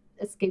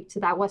escape to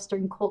that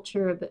Western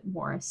culture a bit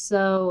more.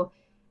 So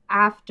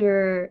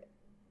after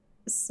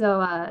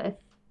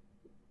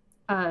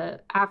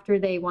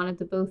they wanted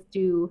to both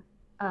do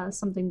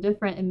something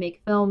different and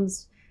make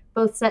films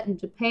both set in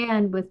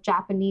Japan with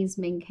Japanese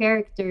main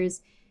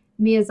characters,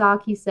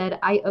 Miyazaki said,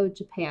 I owe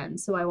Japan,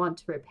 so I want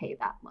to repay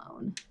that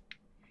loan.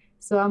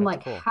 So I'm That's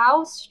like, cool.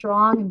 how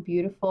strong and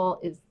beautiful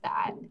is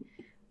that?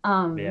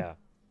 Yeah.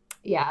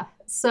 Yeah.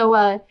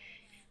 So,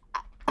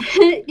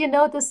 you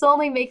know, this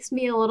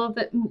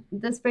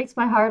breaks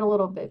my heart a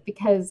little bit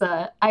because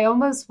I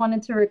almost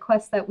wanted to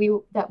request that we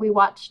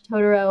watch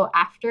Totoro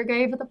after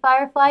Grave of the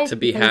Fireflies To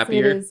be because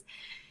happier. it is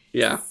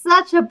Yeah.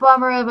 such a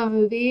bummer of a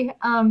movie.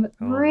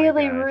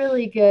 Really, gosh.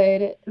 really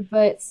good,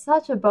 but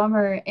such a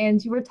bummer.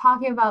 And you were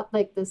talking about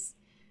like this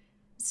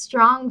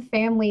strong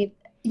family.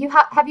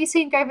 Have you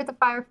seen Grave of the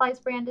Fireflies,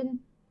 Brandon?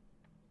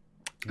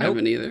 I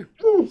haven't either.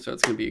 So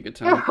it's gonna be a good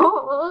time.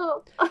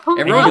 Oh,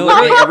 Everyone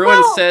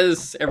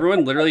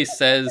literally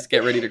says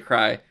get ready to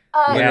cry.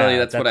 Literally,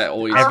 that's what I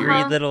always every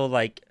hear. little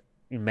like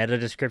meta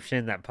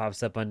description that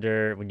pops up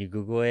under when you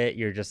Google it,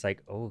 you're just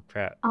like, oh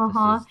crap,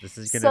 this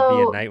is gonna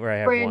be a night where I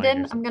have Brandon, wine or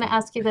I'm gonna something.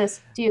 ask you this: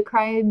 do you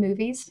cry in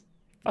movies?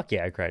 Fuck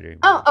yeah, I cried during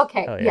Oh, movies.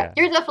 okay, Hell yeah,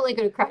 you're definitely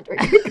gonna cry during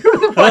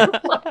the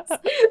Fireflies.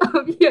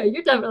 Yeah,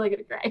 you're definitely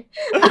gonna cry.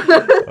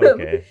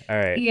 Okay, all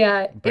right.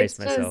 Yeah, Brace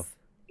myself.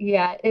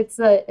 Yeah, it's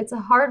a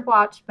hard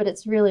watch, but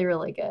it's really,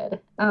 really good.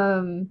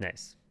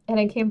 Nice. And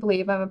I can't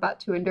believe I'm about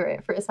to endure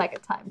it for a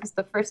second time because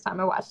the first time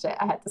I watched it,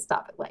 I had to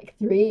stop it like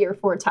 3 or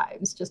 4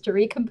 times just to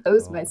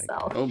recompose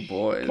myself. Oh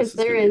boy, Because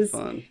this is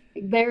gonna be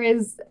fun. there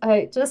is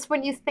just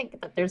when you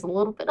think that there's a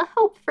little bit of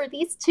hope for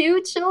these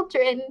 2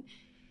 children,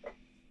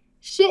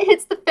 shit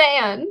hits the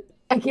fan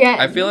again.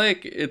 I feel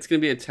like it's gonna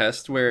be a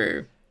test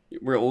where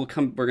we're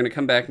gonna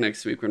come back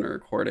next week when we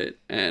record it,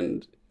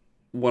 and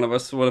one of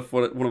us are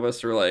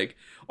like,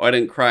 oh, I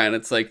didn't cry, and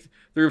it's like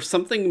there's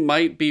something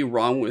might be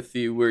wrong with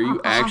you where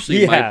you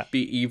actually might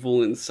be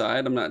evil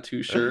inside. I'm not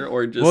too sure,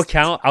 or just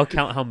I'll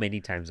count how many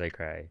times I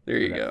cry. There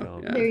you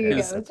go. Yeah. There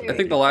you go. I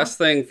think the last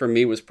thing for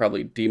me was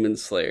probably Demon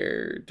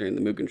Slayer during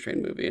the Mugen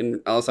Train movie, and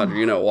Alessandro,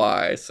 you know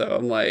why. So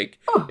I'm like,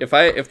 if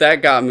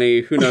that got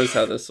me, who knows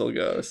how this will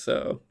go.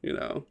 So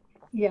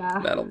yeah,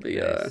 that'll be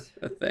a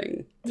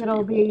thing.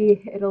 It'll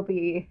be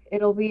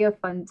a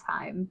fun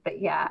time. But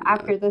yeah,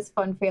 after this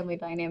fun family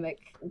dynamic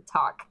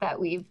talk that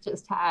we've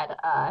just had,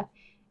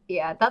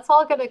 yeah, that's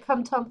all gonna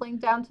come tumbling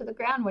down to the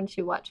ground once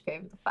you watch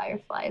Grave of the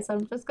Fireflies.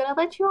 I'm just gonna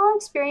let you all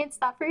experience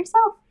that for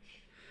yourself.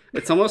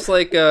 It's almost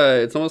like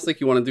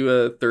you want to do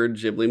a third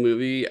Ghibli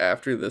movie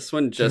after this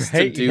one, just to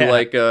Right? do Yeah.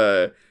 like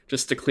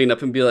just to clean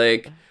up and be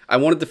like, I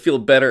wanted to feel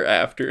better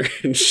after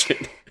and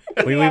shit.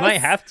 We Yes. might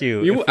have to.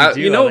 You, If we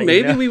do, you I'll know, let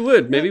maybe know. we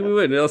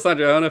would.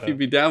 Alessandro, I don't know if you'd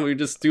be down. We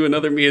just do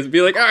another Miyazaki.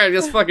 Be like, all right,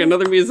 just fucking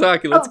another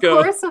Miyazaki. Let's Of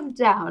go. course I'm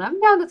down. I'm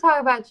down to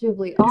talk about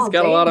Ghibli all He's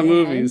got a day, lot of man.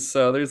 movies,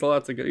 so there's a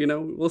lot to go. You know,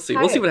 we'll see.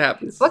 We'll see what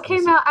happens. What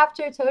came out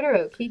after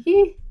Totoro?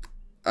 Kiki?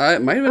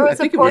 It might have been. Or I was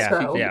think it it was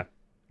Porco? Kiki. Yeah.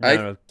 I-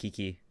 No,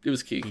 Kiki. It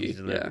was Kiki. Kiki's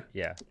Yeah. delivered.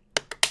 Yeah.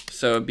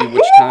 So it'd be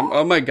which time?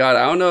 Oh my god,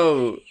 I don't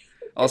know.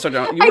 Also, you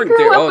I weren't grew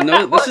there. up Oh with no,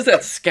 that this one. is at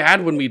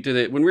SCAD when we did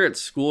it. When we were at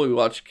school, we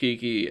watched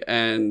Kiki,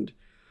 and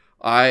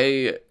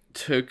I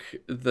took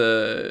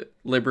the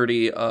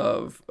liberty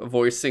of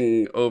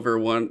voicing over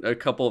a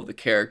couple of the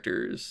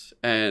characters,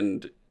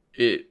 and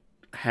it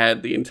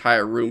had the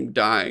entire room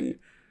dying.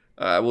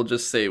 I will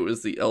just say it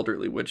was the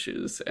elderly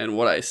witches, and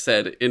what I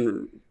said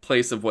in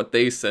place of what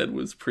they said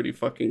was pretty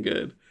fucking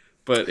good.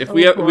 But if Oh,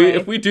 if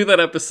boy. we do that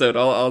episode,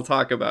 I'll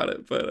talk about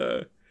it.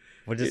 But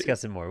We'll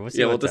discuss it more. We'll see.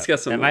 Yeah, we'll what's up.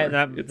 discuss it That might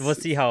more. not- we'll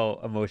see how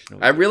emotional.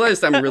 I we get.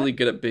 realized I'm really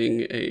good at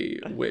being a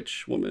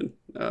witch woman.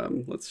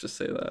 Let's just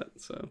say that.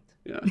 So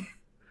yeah.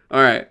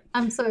 All right.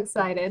 I'm so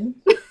excited.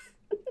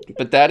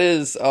 But that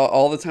is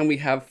all the time we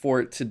have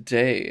for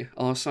today.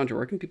 Alessandra,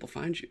 where can people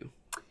find you?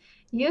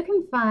 You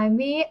can find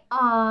me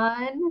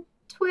on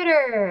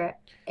Twitter,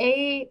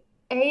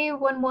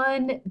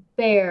 A11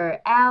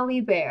 Bear,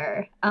 Allie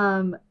Bear.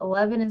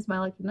 11 is my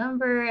lucky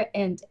number,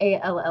 and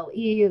ALLE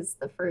is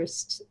the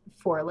first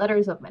four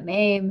letters of my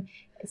name.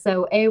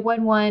 So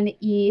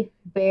A11E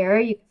Bear.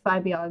 You can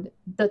find me on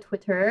the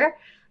Twitter.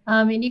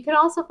 And you can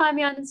also find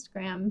me on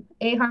Instagram,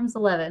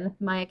 aharms11.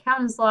 My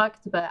account is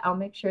locked, but I'll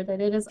make sure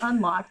that it is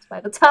unlocked by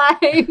the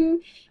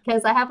time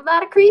because I have a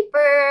lot of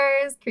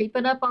creepers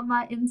creeping up on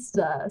my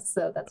Insta,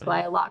 so that's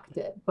why I locked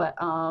it. But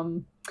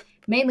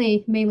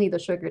mainly the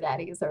sugar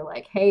daddies are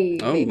like, hey,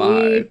 Oh baby.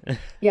 my.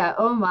 Yeah,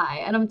 oh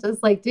my. And I'm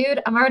just like,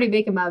 dude, I'm already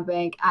making my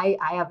bank. I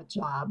have a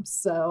job,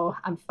 so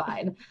I'm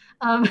fine.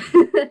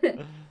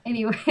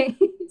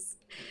 Anyways,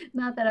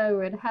 not that I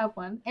would have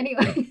one.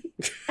 Anyway.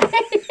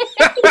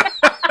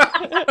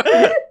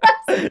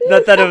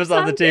 Not that it was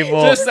on the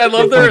table. Just I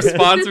love the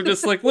response of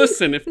just like,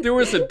 listen, if there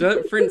was a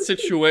different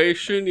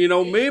situation, you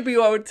know, maybe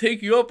I would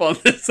take you up on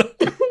this.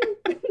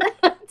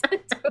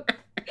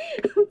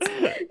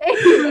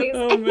 Anyways,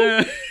 Oh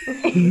man.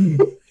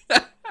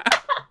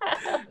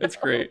 That's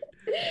great.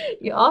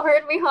 you all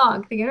heard me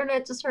honk. The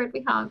internet just heard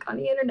me honk on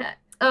the internet.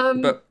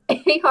 But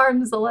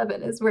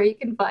aharms11 is where you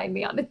can find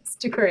me on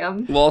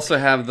Instagram. we'll also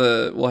have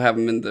we'll have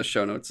them in the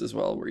show notes as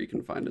well, where you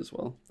can find as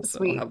well. So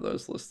Sweet. we'll have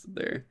those listed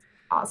there.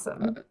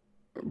 Awesome.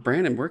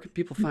 Brandon, where can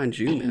people find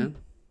you, man?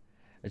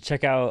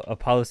 Check out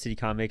Apollo City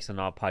Comics on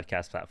all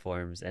podcast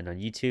platforms and on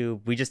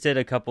YouTube. We just did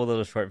a couple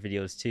little short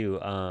videos too,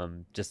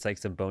 just like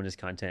some bonus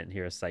content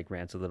here, us like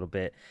rants a little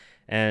bit,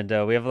 and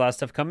we have a lot of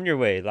stuff coming your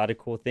way, a lot of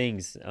cool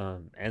things,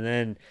 and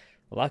then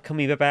a lot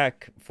coming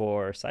back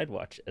for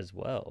Sidewatch as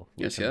well,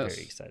 which I'm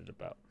very excited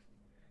about.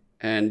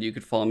 And you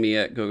could follow me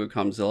at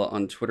GoGoComzilla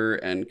on Twitter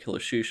and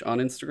Killashush on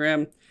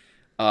Instagram.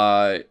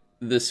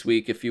 This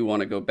week, if you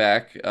want to go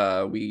back,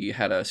 we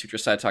had a Sutra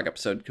Side Talk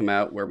episode come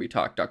out where we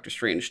talked Doctor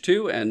Strange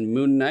 2 and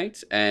Moon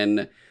Knight.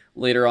 And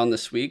later on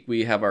this week,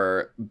 we have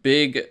our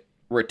big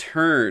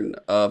return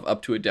of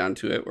Up to It, Down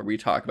to It, where we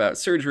talk about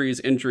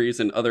surgeries, injuries,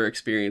 and other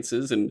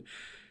experiences. And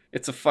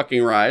it's a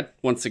fucking ride.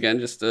 Once again,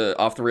 just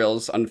off the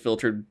rails,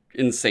 unfiltered,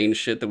 insane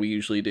shit that we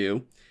usually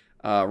do.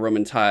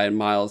 Roman Ty and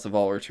Miles have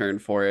all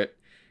returned for it.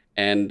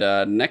 And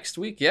next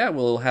week,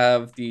 we'll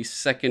have the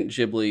second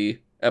Ghibli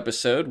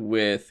episode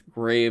with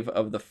Grave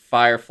of the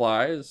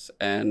Fireflies,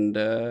 and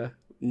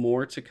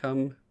more to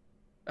come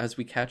as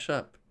we catch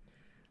up.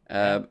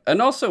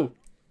 And also,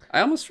 I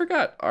almost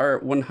forgot, our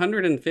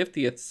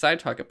 150th Side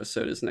Talk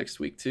episode is next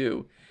week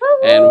too,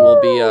 and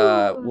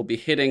we'll be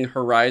hitting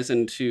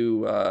Horizon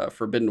to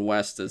Forbidden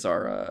West as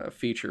our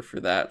feature for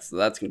that, so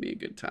that's gonna be a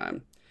good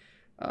time.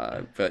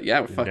 But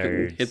yeah, we fucking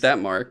Nerds. hit that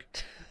mark.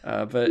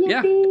 But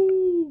yeah,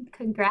 Yippee!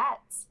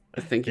 Congrats.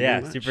 thank you. Yeah,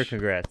 very much. super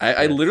congrats.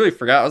 I literally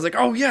forgot. I was like,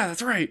 oh yeah,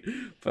 that's right.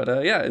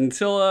 But yeah,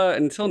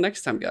 until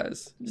next time,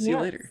 guys. See you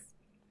Yes. later.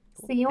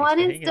 See you Thanks on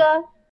for hanging. Insta.